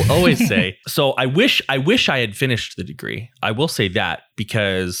 So I will always say, so I wish I had finished the degree. I will say that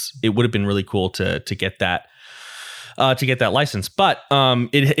because it would have been really cool to get that. To get that license, but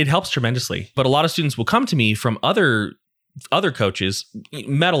it helps tremendously. But a lot of students will come to me from other coaches,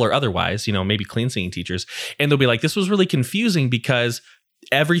 metal or otherwise, you know, maybe clean singing teachers, and they'll be like, this was really confusing because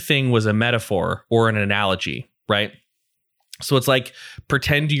everything was a metaphor or an analogy, right? So it's like,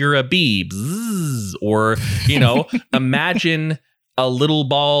 pretend you're a bee, bzzz, or, you know, imagine a little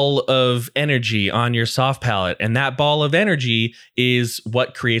ball of energy on your soft palate, and that ball of energy is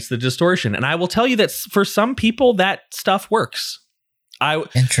what creates the distortion. And I will tell you that for some people, that stuff works.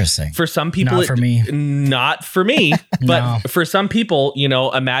 Interesting. For some people, not for me. Not for me, but No. for some people, you know,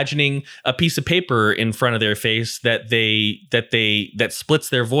 imagining a piece of paper in front of their face that splits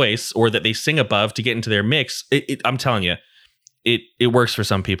their voice or that they sing above to get into their mix. I'm telling you, it works for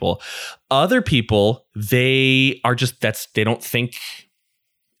some people. Other people, they don't think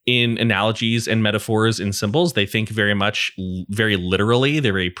in analogies and metaphors and symbols. They think very literally.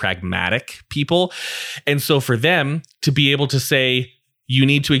 They're very pragmatic people. And so for them to be able to say, you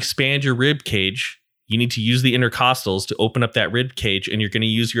need to expand your rib cage, you need to use the intercostals to open up that rib cage, and you're going to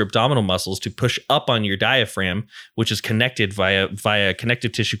use your abdominal muscles to push up on your diaphragm, which is connected via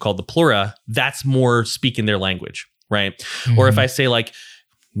connective tissue called the pleura. That's more speaking their language, right? Mm-hmm. Or if I say like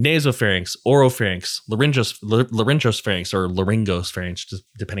nasopharynx, oropharynx, laryngopharynx, or laryngopharynx, just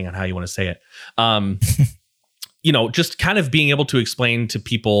depending on how you want to say it. You know, just kind of being able to explain to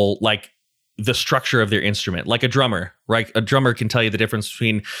people like the structure of their instrument, like a drummer, right? A drummer can tell you the difference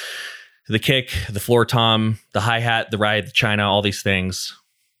between the kick, the floor tom, the hi-hat, the ride, the china, all these things.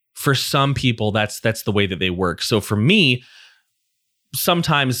 For some people, that's the way that they work. So for me,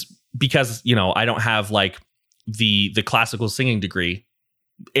 sometimes, because, you know, I don't have like the classical singing degree,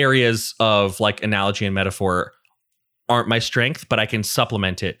 areas of like analogy and metaphor aren't my strength, but I can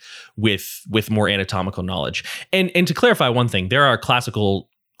supplement it with more anatomical knowledge. And to clarify one thing, there are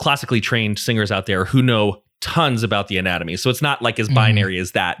classically trained singers out there who know tons about the anatomy. So it's not like as binary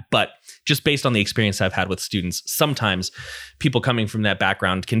as that, but just based on the experience I've had with students, sometimes people coming from that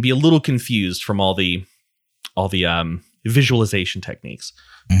background can be a little confused from all the visualization techniques.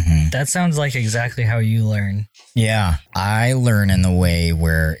 Mm-hmm. That sounds like exactly how you learn. Yeah, I learn in the way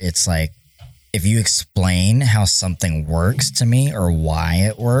where it's like, if you explain how something works to me or why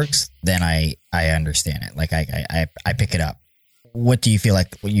it works, then I understand it. Like I pick it up. What do you feel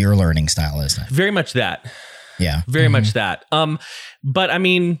like your learning style is? Very much that. Yeah. Very much that. But I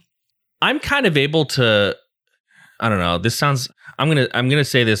mean, I'm kind of able to, I don't know. This sounds, I'm going to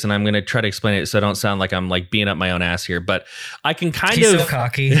say this and I'm going to try to explain it so I don't sound like I'm like being up my own ass here, but I can kind He's of so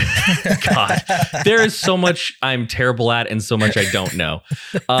cocky. God, there is so much I'm terrible at and so much I don't know.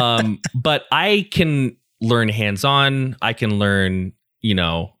 But I can learn hands-on. I can learn,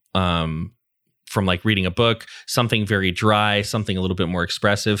 from like reading a book, something very dry, something a little bit more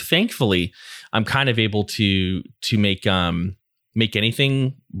expressive. Thankfully, I'm kind of able to make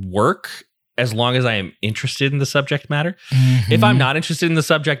anything work as long as I am interested in the subject matter. Mm-hmm. If I'm not interested in the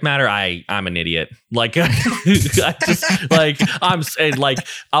subject matter, I'm an idiot. Like I just like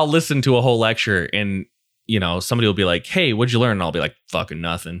I'll listen to a whole lecture and somebody will be like, "Hey, what'd you learn?" And I'll be like, "Fucking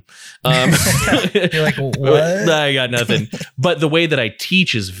nothing." You're like, "What?" I got nothing. But the way that I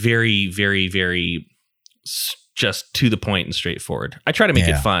teach is very, very, very just to the point and straightforward. I try to make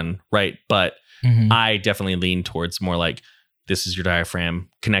it fun, right? But I definitely lean towards more like, this is your diaphragm,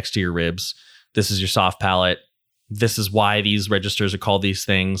 connects to your ribs. This is your soft palate. This is why these registers are called these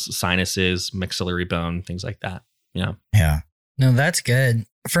things: sinuses, maxillary bone, things like that. Yeah. No, that's good.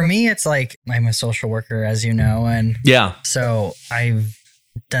 For me, it's like I'm a social worker, as you know, and so I've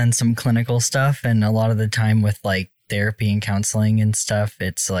done some clinical stuff, and a lot of the time with like therapy and counseling and stuff,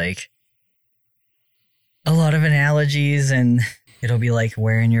 it's like a lot of analogies, and it'll be like,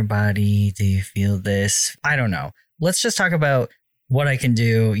 where in your body do you feel this? I don't know. Let's just talk about what I can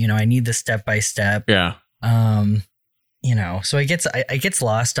do. I need the step by step. Yeah. So it gets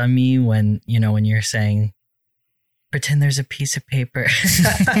lost on me when you're saying, pretend there's a piece of paper.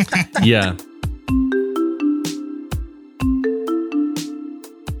 Yeah.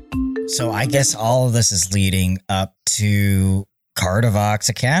 So I guess all of this is leading up to Cardivox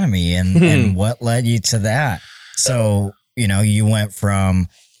Academy and what led you to that. So, you went from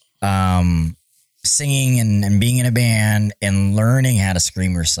singing and being in a band and learning how to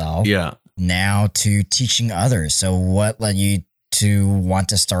scream yourself. Yeah. Now to teaching others. So what led you to want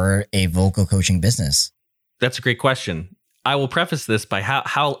to start a vocal coaching business? That's a great question. I will preface this by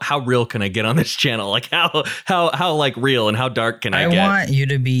how real can I get on this channel? Like how like real and how dark can I get? I want you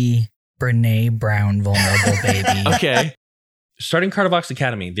to be Brene Brown vulnerable, baby. Okay. Starting Cardivox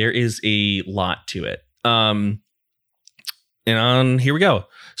Academy, there is a lot to it. Here we go.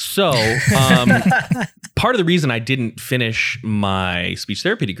 So, part of the reason I didn't finish my speech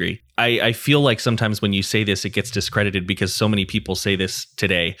therapy degree, I feel like sometimes when you say this, it gets discredited because so many people say this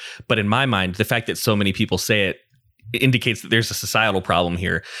today. But in my mind, the fact that so many people say it indicates that there's a societal problem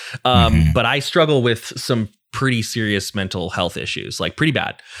here. But I struggle with some pretty serious mental health issues, like pretty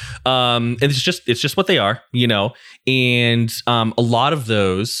bad. And it's just what they are, and a lot of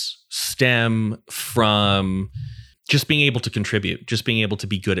those stem from just being able to contribute, just being able to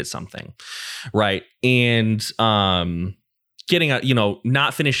be good at something. Right. And getting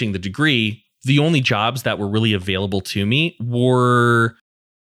not finishing the degree, the only jobs that were really available to me were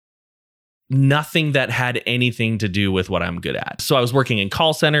nothing that had anything to do with what I'm good at. So I was working in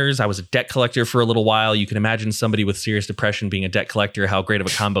call centers. I was a debt collector for a little while. You can imagine somebody with serious depression being a debt collector, how great of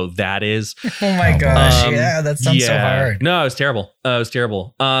a combo that is. Oh my gosh. That sounds so hard. No, it was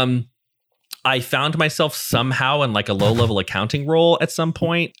terrible. I found myself somehow in like a low-level accounting role at some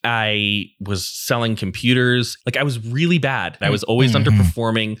point. I was selling computers. Like I was really bad. I was always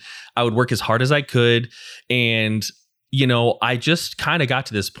underperforming. I would work as hard as I could. And, I just kind of got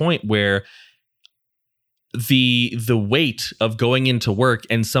to this point where the weight of going into work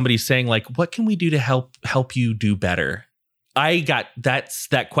and somebody saying like, what can we do to help you do better?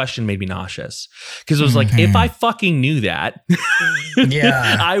 That question made me nauseous because it was like, if I fucking knew that,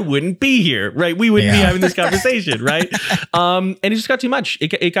 I wouldn't be here, right? We wouldn't be having this conversation, right? And it just got too much.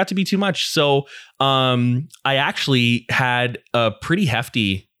 It got to be too much. So I actually had a pretty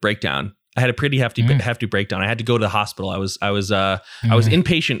hefty breakdown. I had a pretty hefty breakdown. I had to go to the hospital. I was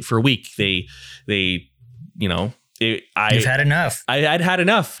inpatient for a week. You've had enough. I'd had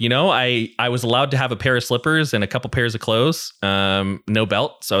enough. I was allowed to have a pair of slippers and a couple pairs of clothes. No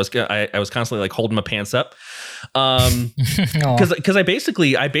belt, so I was constantly like holding my pants up. Because I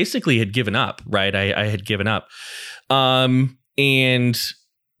basically had given up. Right, I had given up. And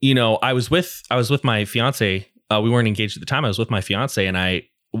I was with my fiance. We weren't engaged at the time. I was with my fiance, and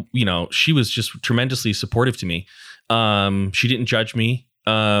she was just tremendously supportive to me. She didn't judge me.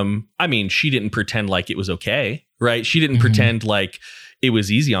 She didn't pretend like it was okay, right? She didn't pretend like it was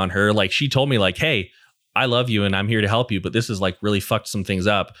easy on her. Like she told me like, hey, I love you and I'm here to help you, but this is like really fucked some things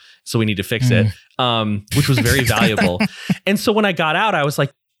up. So we need to fix it. Which was very valuable. And so when I got out, I was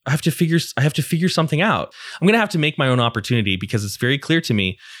like, I have to figure something out. I'm going to have to make my own opportunity because it's very clear to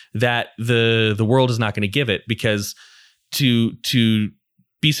me that the world is not going to give it, because to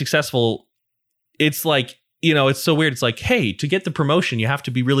be successful, it's like it's so weird. It's like, hey, to get the promotion, you have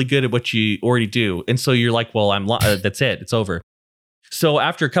to be really good at what you already do. And so you're like, well, that's it. It's over. So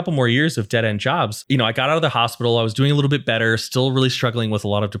after a couple more years of dead end jobs, I got out of the hospital. I was doing a little bit better, still really struggling with a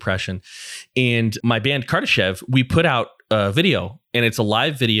lot of depression. And my band Kardashev, we put out a video, and it's a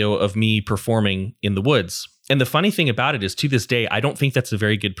live video of me performing in the woods. And the funny thing about it is, to this day, I don't think that's a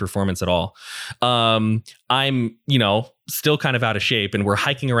very good performance at all. I'm, still kind of out of shape, and we're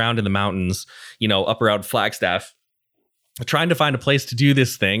hiking around in the mountains, up around Flagstaff, trying to find a place to do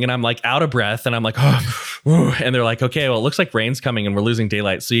this thing. And I'm like out of breath, and I'm like, oh, and they're like, okay, well, it looks like rain's coming and we're losing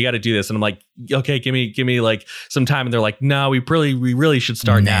daylight, so you got to do this. And I'm like, okay, give me like some time. And they're like, no, we really should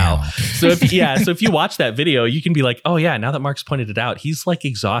start now. So if you watch that video, you can be like, oh yeah, now that Mark's pointed it out, he's like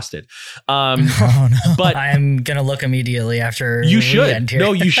exhausted. No. But I'm gonna look immediately after. You should.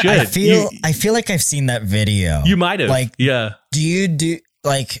 No, you should. I feel like I've seen that video. You might have. Like, yeah. Do you do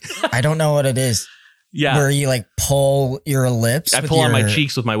like? I don't know what it is. Yeah. Where you like pull your lips. I pull on my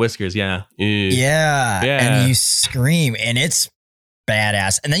cheeks with my whiskers. Yeah. Yeah. And you scream, and it's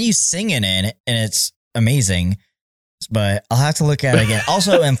badass. And then you sing in it, and it's amazing. But I'll have to look at it again.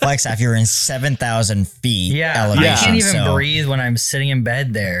 Also in Flagstaff, you're in 7,000 feet. Yeah. elevation, I can't even breathe when I'm sitting in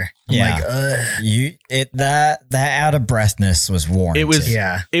bed there. I'm like, ugh. That out of breathness was warranted.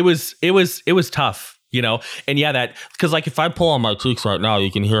 It was tough. And that, because like if I pull on my cheeks right now,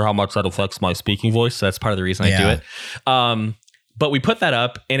 you can hear how much that affects my speaking voice. So that's part of the reason I do it. But we put that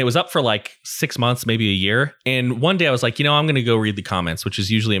up, and it was up for like 6 months, maybe a year. And one day I was like, I'm going to go read the comments, which is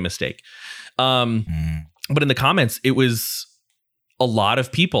usually a mistake. But in the comments, it was a lot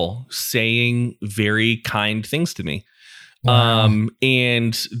of people saying very kind things to me. Wow.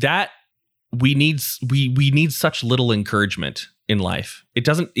 And that we need such little encouragement in life. It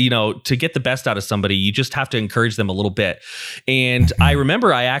doesn't, to get the best out of somebody, you just have to encourage them a little bit. And I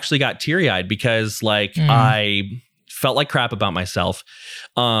remember I actually got teary-eyed because I felt like crap about myself.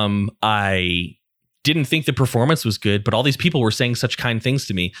 I didn't think the performance was good, but all these people were saying such kind things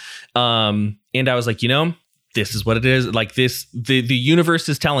to me. And I was like, this is what it is. Like the universe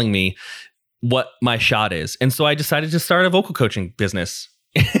is telling me what my shot is. And so I decided to start a vocal coaching business.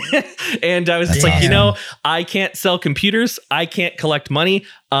 And I was just like, I can't sell computers. I can't collect money.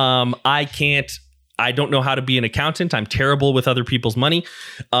 I don't know how to be an accountant. I'm terrible with other people's money.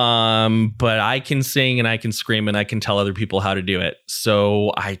 But I can sing and I can scream and I can tell other people how to do it.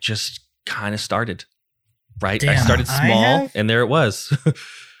 So I just kind of started, right? Damn, I started small and there it was.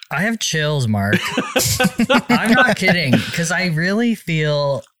 I have chills, Mark. I'm not kidding. Because I really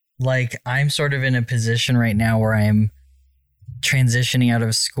feel like I'm sort of in a position right now where I'm transitioning out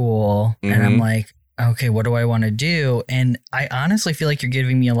of school, and I'm like, okay, what do I want to do? And I honestly feel like you're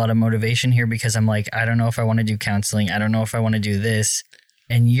giving me a lot of motivation here, because I'm like, I don't know if I want to do counseling. I don't know if I want to do this.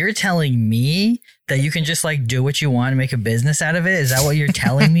 And you're telling me that you can just like do what you want and make a business out of it. Is that what you're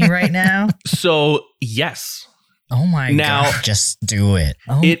telling me right now? So yes. Oh my God. Just do it.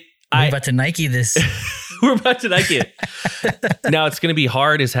 We're about to Nike this. We're about to Nike it. Now it's going to be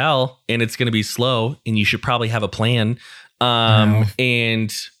hard as hell, and it's going to be slow, and you should probably have a plan.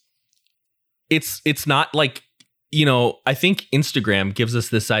 And it's not like, I think Instagram gives us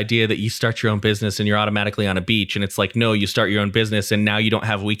this idea that you start your own business and you're automatically on a beach. And it's like, no, you start your own business and now you don't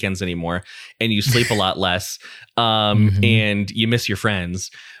have weekends anymore, and you sleep a lot less. And you miss your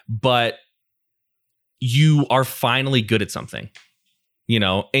friends, but you are finally good at something,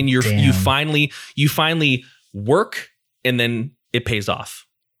 and you finally work, and then it pays off.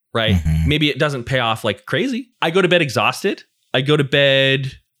 Right. Maybe it doesn't pay off like crazy. I go to bed exhausted. I go to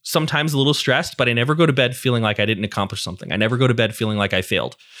bed sometimes a little stressed, but I never go to bed feeling like I didn't accomplish something. I never go to bed feeling like I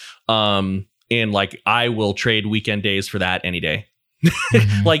failed. And like, I will trade weekend days for that any day.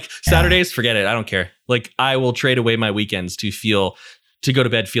 Like Saturdays, forget it. I don't care. Like, I will trade away my weekends to go to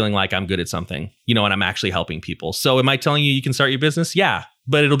bed feeling like I'm good at something, and I'm actually helping people. So am I telling you can start your business? Yeah.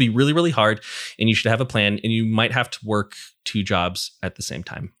 But it'll be really, really hard, and you should have a plan, and you might have to work 2 jobs at the same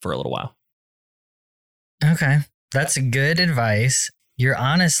time for a little while. Okay. That's good advice. You're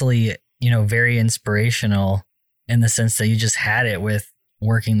honestly, very inspirational in the sense that you just had it with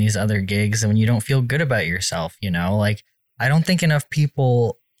working these other gigs, and when you don't feel good about yourself, like, I don't think enough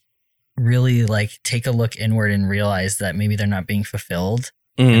people really like take a look inward and realize that maybe they're not being fulfilled.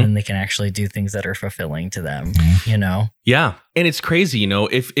 And then they can actually do things that are fulfilling to them, Yeah. And it's crazy,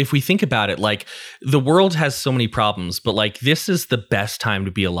 if we think about it, like, the world has so many problems, but like, this is the best time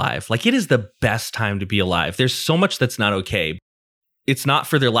to be alive. Like, it is the best time to be alive. There's so much that's not okay. It's not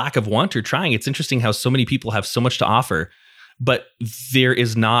for their lack of want or trying. It's interesting how so many people have so much to offer, but there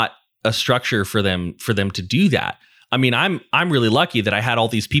is not a structure for them to do that. I mean, I'm really lucky that I had all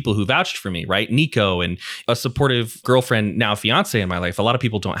these people who vouched for me, right? Nico and a supportive girlfriend, now fiance in my life. A lot of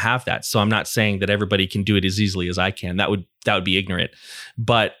people don't have that. So I'm not saying that everybody can do it as easily as I can. That would be ignorant.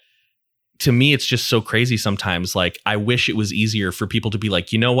 But to me, it's just so crazy sometimes. Like, I wish it was easier for people to be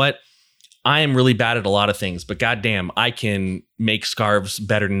like, you know what? I am really bad at a lot of things, but goddamn, I can make scarves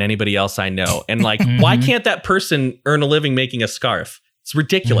better than anybody else I know. And like, why can't that person earn a living making a scarf? It's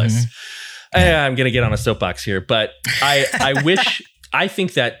ridiculous. I'm going to get on a soapbox here, but I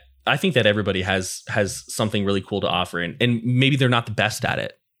think that everybody has something really cool to offer, and maybe they're not the best at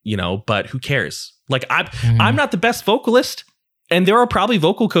it, you know, but who cares? Like, I'm not the best vocalist, and there are probably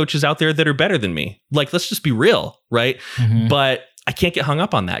vocal coaches out there that are better than me. Like, let's just be real, right? But I can't get hung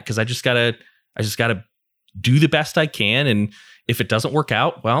up on that, because I just gotta do the best I can. And if it doesn't work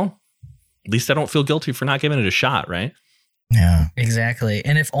out, well, at least I don't feel guilty for not giving it a shot, right? Yeah, exactly.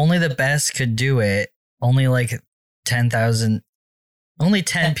 And if only the best could do it, only like 10,000, only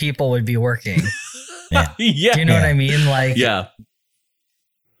 10 people would be working. Yeah. Do you know what I mean? Like, yeah,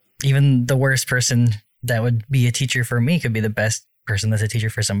 even the worst person that would be a teacher for me could be the best person that's a teacher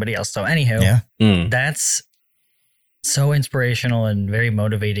for somebody else. So anywho, that's so inspirational and very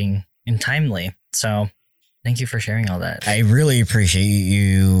motivating and timely. So thank you for sharing all that. I really appreciate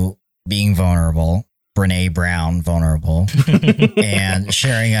you being vulnerable, Brene Brown vulnerable, and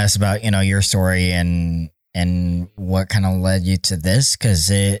sharing us about, you know, your story and what kind of led you to this,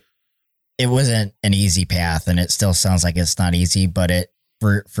 because it wasn't an easy path, and it still sounds like it's not easy, but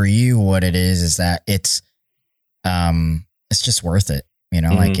for you, what it is that it's just worth it. You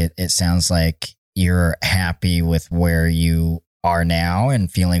know, like it sounds like you're happy with where you are now and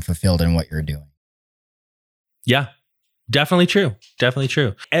feeling fulfilled in what you're doing. Yeah, definitely true. Definitely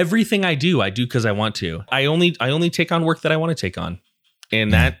true. Everything I do because I want to. I only take on work that I want to take on.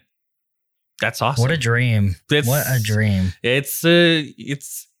 And that's awesome. What a dream. What a dream. It's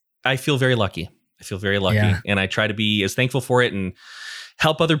I feel very lucky. And I try to be as thankful for it and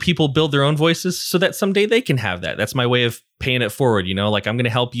help other people build their own voices so that someday they can have that. That's my way of paying it forward. You know, like, I'm going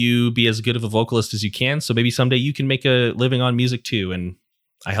to help you be as good of a vocalist as you can, so maybe someday you can make a living on music too. And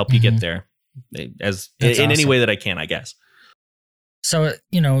I help you get there in any way that I can, I guess. So,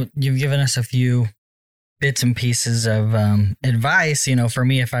 you know, you've given us a few bits and pieces of advice, you know, for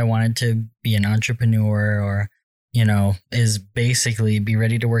me, if I wanted to be an entrepreneur, or, you know, is basically be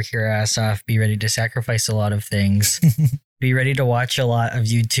ready to work your ass off, be ready to sacrifice a lot of things, be ready to watch a lot of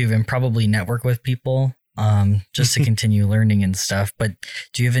YouTube and probably network with people just to continue learning and stuff. But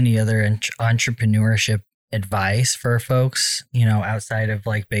do you have any other entrepreneurship advice for folks, you know, outside of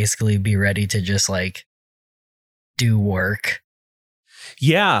like basically be ready to just like do work?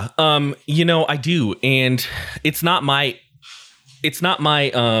 Yeah. You know, I do. And it's not my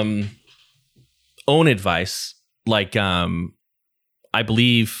own advice. Like, I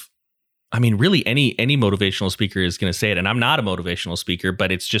believe, I mean, really any motivational speaker is going to say it. And I'm not a motivational speaker,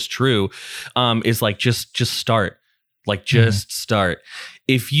 but it's just true. Is like, just start. Like, just start.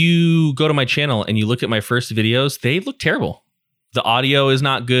 If you go to my channel and you look at my first videos, they look terrible. The audio is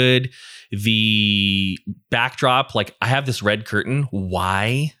not good. The backdrop, like, I have this red curtain.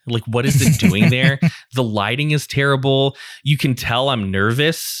 Why? Like, what is it doing there? The lighting is terrible. You can tell I'm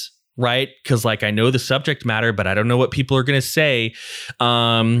nervous, right? Because like, I know the subject matter, but I don't know what people are going to say.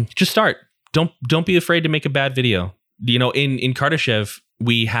 Just start. Don't be afraid to make a bad video. You know, in Kardashev,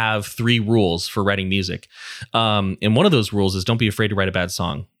 we have 3 rules for writing music. And one of those rules is don't be afraid to write a bad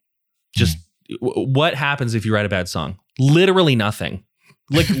song. Just what happens if you write a bad song? Literally nothing.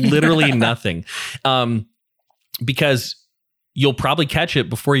 Like, literally nothing. Because you'll probably catch it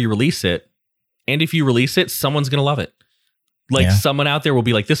before you release it. And if you release it, someone's going to love it. Like, someone out there will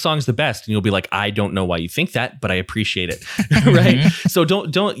be like, this song's the best. And you'll be like, I don't know why you think that, but I appreciate it. Right. So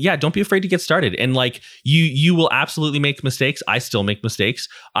don't be afraid to get started. And like, you will absolutely make mistakes. I still make mistakes.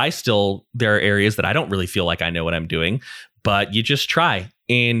 There are areas that I don't really feel like I know what I'm doing, but you just try,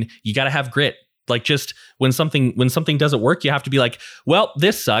 and you got to have grit. Like, just when something doesn't work, you have to be like, well,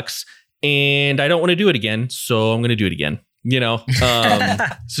 this sucks and I don't want to do it again, so I'm going to do it again. You know?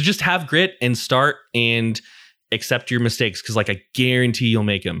 So just have grit and start and accept your mistakes. Cause like, I guarantee you'll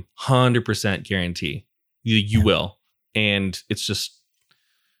make them. 100% guarantee you will. And it's just,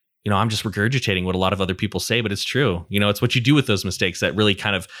 you know, I'm just regurgitating what a lot of other people say, but it's true. You know, it's what you do with those mistakes that really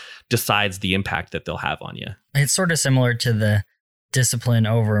kind of decides the impact that they'll have on you. It's sort of similar to the discipline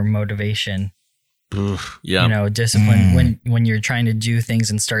over motivation. Yeah. You know, discipline when you're trying to do things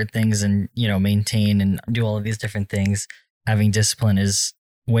and start things and, you know, maintain and do all of these different things, having discipline is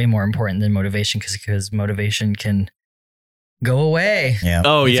way more important than motivation, because motivation can go away. Yeah.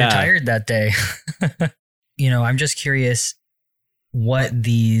 Oh, if yeah. you're tired that day. I'm just curious what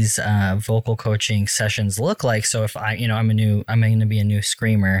these vocal coaching sessions look like. So if I'm going to be a new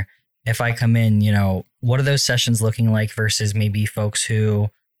screamer. If I come in, what are those sessions looking like versus maybe folks who,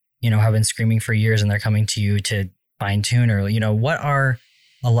 have been screaming for years and they're coming to you to fine tune, or, what are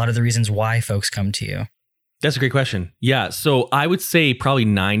a lot of the reasons why folks come to you? That's a great question. Yeah. So I would say probably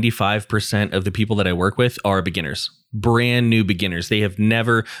 95% of the people that I work with are beginners, brand new beginners.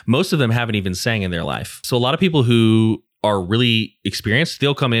 Most of them haven't even sang in their life. So a lot of people who are really experienced,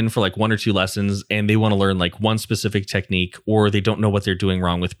 they'll come in for like 1 or 2 lessons and they want to learn like one specific technique, or they don't know what they're doing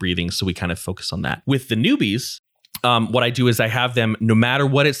wrong with breathing. So we kind of focus on that. With the newbies, what I do is I have them, no matter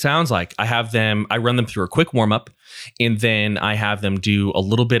what it sounds like, I run them through a quick warm up, and then I have them do a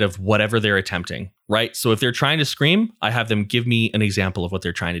little bit of whatever they're attempting, right? So if they're trying to scream, I have them give me an example of what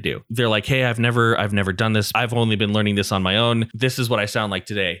they're trying to do. They're like, hey, I've never done this. I've only been learning this on my own. This is what I sound like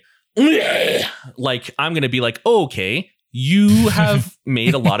today. Like, I'm going to be like, oh, okay, you have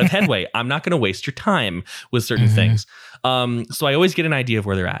made a lot of headway. I'm not going to waste your time with certain things. So I always get an idea of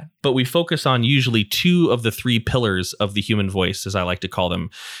where they're at, but we focus on usually 2 of the 3 pillars of the human voice, as I like to call them.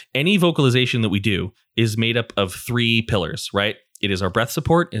 Any vocalization that we do is made up of 3 pillars, right? It is our breath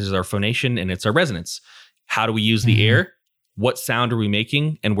support, it is our phonation, and it's our resonance. How do we use the air? What sound are we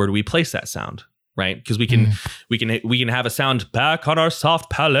making? And where do we place that sound? Right? Because we can have a sound back on our soft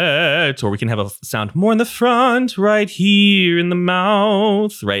palate, or we can have a sound more in the front, right here in the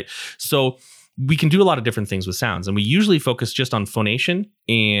mouth, right? So we can do a lot of different things with sounds, and we usually focus just on phonation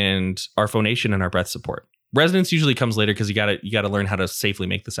and our breath support. Resonance usually comes later because you gotta learn how to safely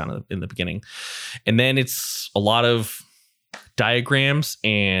make the sound in the beginning, and then it's a lot of diagrams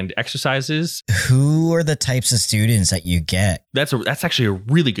and exercises. Who are the types of students that you get? That's actually a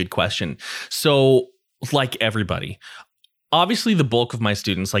really good question. So, like everybody, obviously the bulk of my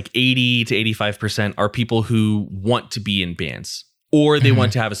students, like 80 to 85%, are people who want to be in bands, or they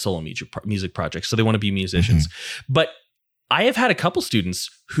want to have a solo music project. So they want to be musicians. But I have had a couple students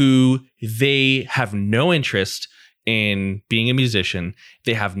who they have no interest in being a musician.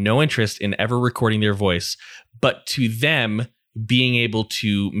 They have no interest in ever recording their voice, but to them, being able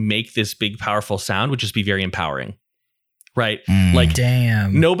to make this big, powerful sound would just be very empowering. Right. Like,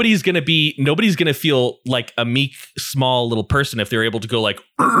 damn, nobody's going to feel like a meek, small little person if they're able to go like,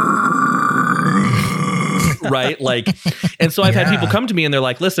 right. Like, and so I've had people come to me and they're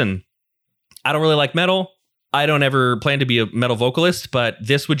like, listen, I don't really like metal. I don't ever plan to be a metal vocalist, but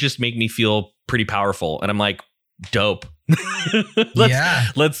this would just make me feel pretty powerful. And I'm like, dope.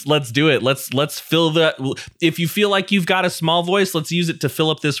 Let's do it. Let's fill the, if you feel like you've got a small voice, let's use it to fill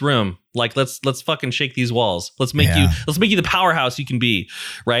up this room. Like, let's fucking shake these walls. Let's make you the powerhouse you can be.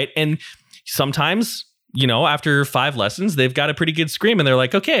 Right. And sometimes, after 5 lessons, they've got a pretty good scream and they're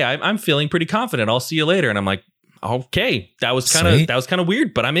like, okay, I'm feeling pretty confident. I'll see you later. And I'm like, okay, that was kind of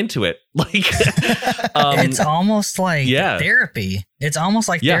weird, but I'm into it. Like, it's almost like therapy. It's almost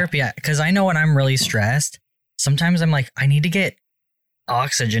like therapy. Cause I know when I'm really stressed, sometimes I'm like, I need to get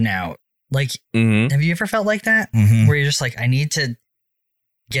oxygen out. Like, have you ever felt like that? Where you're just like, I need to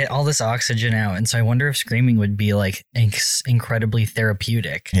get all this oxygen out. And so I wonder if screaming would be like incredibly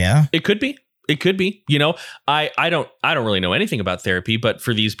therapeutic. Yeah, it could be. It could be. I don't really know anything about therapy, but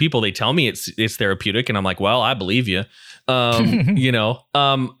for these people, they tell me it's therapeutic, and I'm like, well, I believe you. I've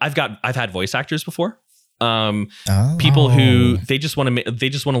had voice actors before. People who they just want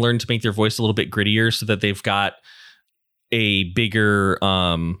to learn to make their voice a little bit grittier so that they've got a bigger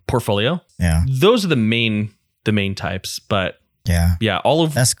portfolio. Yeah. Those are the main types, but all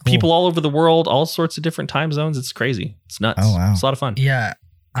of people all over the world, all sorts of different time zones. It's crazy. It's nuts. Oh, wow. It's a lot of fun. Yeah.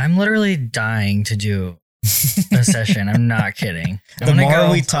 I'm literally dying to do a session. I'm not kidding. The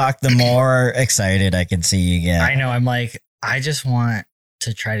more we talk, the more excited I can see you get. I know. I'm like, I just want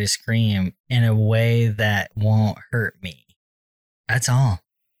to try to scream in a way that won't hurt me. That's all.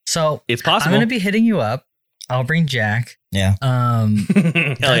 So it's possible. I'm going to be hitting you up. I'll bring Jack. Yeah.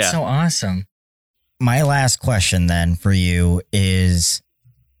 That's so awesome. My last question then for you is,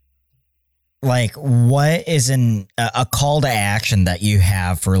 like, what is a call to action that you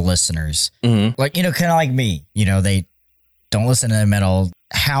have for listeners? Like, kind of like me, they don't listen to metal.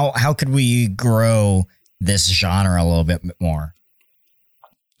 How could we grow this genre a little bit more?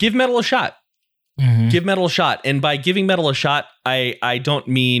 Give metal a shot. Give metal a shot. And by giving metal a shot, I don't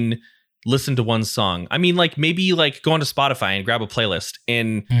mean listen to one song. I mean, like, maybe like go onto Spotify and grab a playlist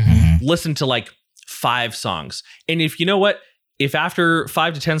and listen to like 5 songs. And if you know what, if after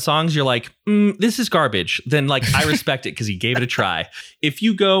 5 to 10 songs, you're like, this is garbage, then like, I respect it because you gave it a try. If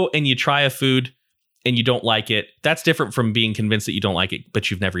you go and you try a food and you don't like it, that's different from being convinced that you don't like it,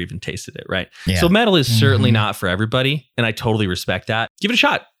 but you've never even tasted it, right? Yeah. So metal is certainly not for everybody, and I totally respect that. Give it a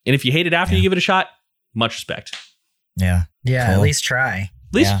shot. And if you hate it after you give it a shot, much respect. Yeah. Yeah, Cool. at least try.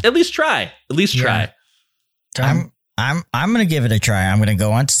 At least try. At least try. I'm gonna give it a try. I'm gonna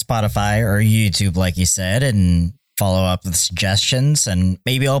go onto Spotify or YouTube, like you said, and follow up with suggestions, and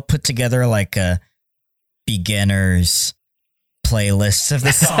maybe I'll put together like a beginners playlist of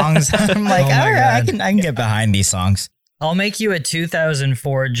the songs. I'm like, all right, I can get behind these songs. I'll make you a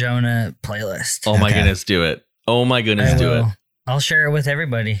 2004 Jonah playlist. Oh my goodness, do it. Oh my goodness, do it. I'll share it with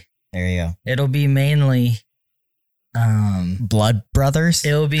everybody. There you go. It'll be mainly Blood Brothers.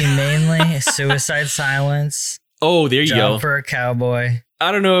 It'll be mainly Suicide Silence. Oh, there you go. Job for a Cowboy.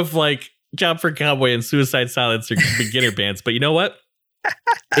 I don't know if like Job for a Cowboy and Suicide Silence are beginner bands, but you know what?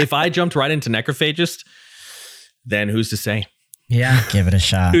 If I jumped right into Necrophagist, then who's to say? Yeah. Give it a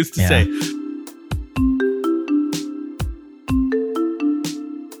shot. Who's to say?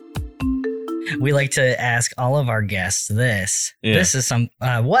 We like to ask all of our guests this. Yeah. This is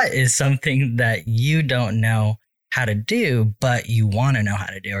what is something that you don't know how to do, but you want to know how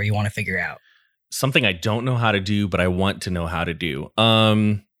to do, or you want to figure out? Something I don't know how to do, but I want to know how to do.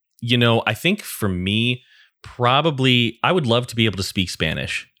 I think for me, probably I would love to be able to speak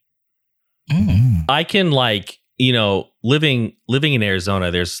Spanish. I can living in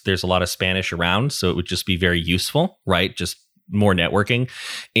Arizona, there's a lot of Spanish around, so it would just be very useful, right? Just more networking.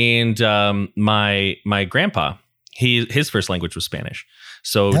 And my grandpa, his first language was Spanish,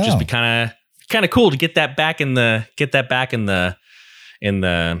 so it would just be kind of cool to get that back in the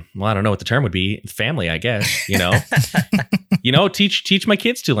well, I don't know what the term would be, family, I guess, teach my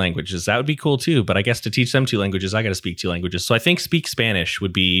kids 2 languages. That would be cool too. But I guess to teach them 2 languages, I got to speak 2 languages. So I think speak Spanish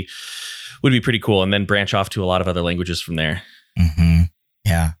would be pretty cool, and then branch off to a lot of other languages from there. Mm-hmm.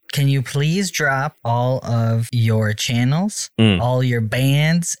 Yeah. Can you please drop all of your channels, all your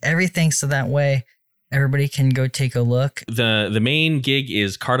bands, everything, so that way everybody can go take a look? The main gig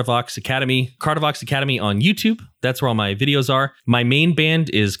is Cardivox Academy. Cardivox Academy on YouTube. That's where all my videos are. My main band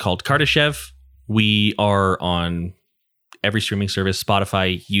is called Kardashev. We are on every streaming service: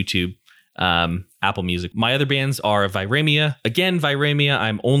 Spotify, YouTube, Apple Music. My other bands are Viremia. Again, Viremia,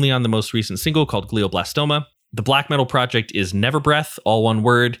 I'm only on the most recent single called Glioblastoma. The black metal project is Neverbreath, all one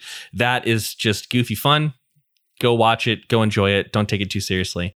word. That is just goofy fun. Go watch it. Go enjoy it. Don't take it too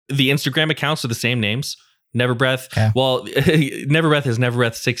seriously. The Instagram accounts are the same names. Neverbreath. Okay. Well, Neverbreath is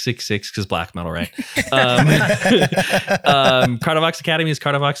Neverbreath 666 because black metal, right? Cardivox Academy is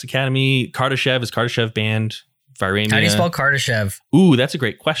Cardivox Academy. Kardashev is Kardashev Band. Viremia. How do you spell Kardashev? Ooh, that's a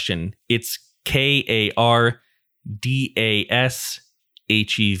great question. It's Kardashev.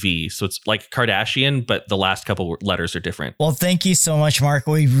 So it's like Kardashian, but the last couple letters are different. Well, thank you so much, Mark.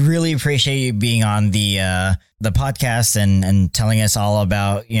 We really appreciate you being on the podcast and telling us all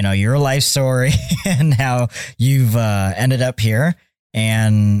about, your life story and how you've ended up here.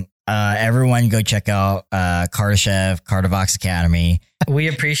 And everyone go check out Kardashev, Cardivox Academy. We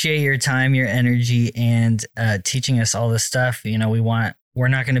appreciate your time, your energy, and teaching us all this stuff. We're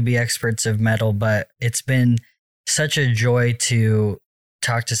not going to be experts of metal, but it's been such a joy to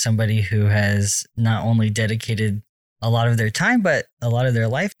talk to somebody who has not only dedicated a lot of their time, but a lot of their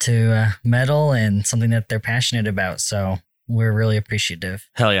life to metal and something that they're passionate about. So we're really appreciative.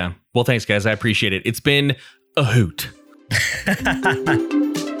 Hell yeah. Well, thanks, guys. I appreciate it. It's been a hoot.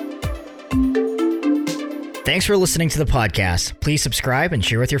 Thanks for listening to the podcast. Please subscribe and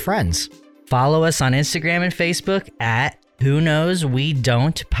share with your friends. Follow us on Instagram and Facebook at Who Knows We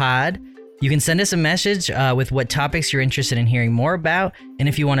Don't Pod. You can send us a message with what topics you're interested in hearing more about. And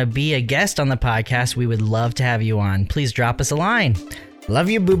if you want to be a guest on the podcast, we would love to have you on. Please drop us a line. Love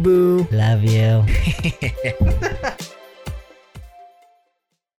you, boo-boo. Love you.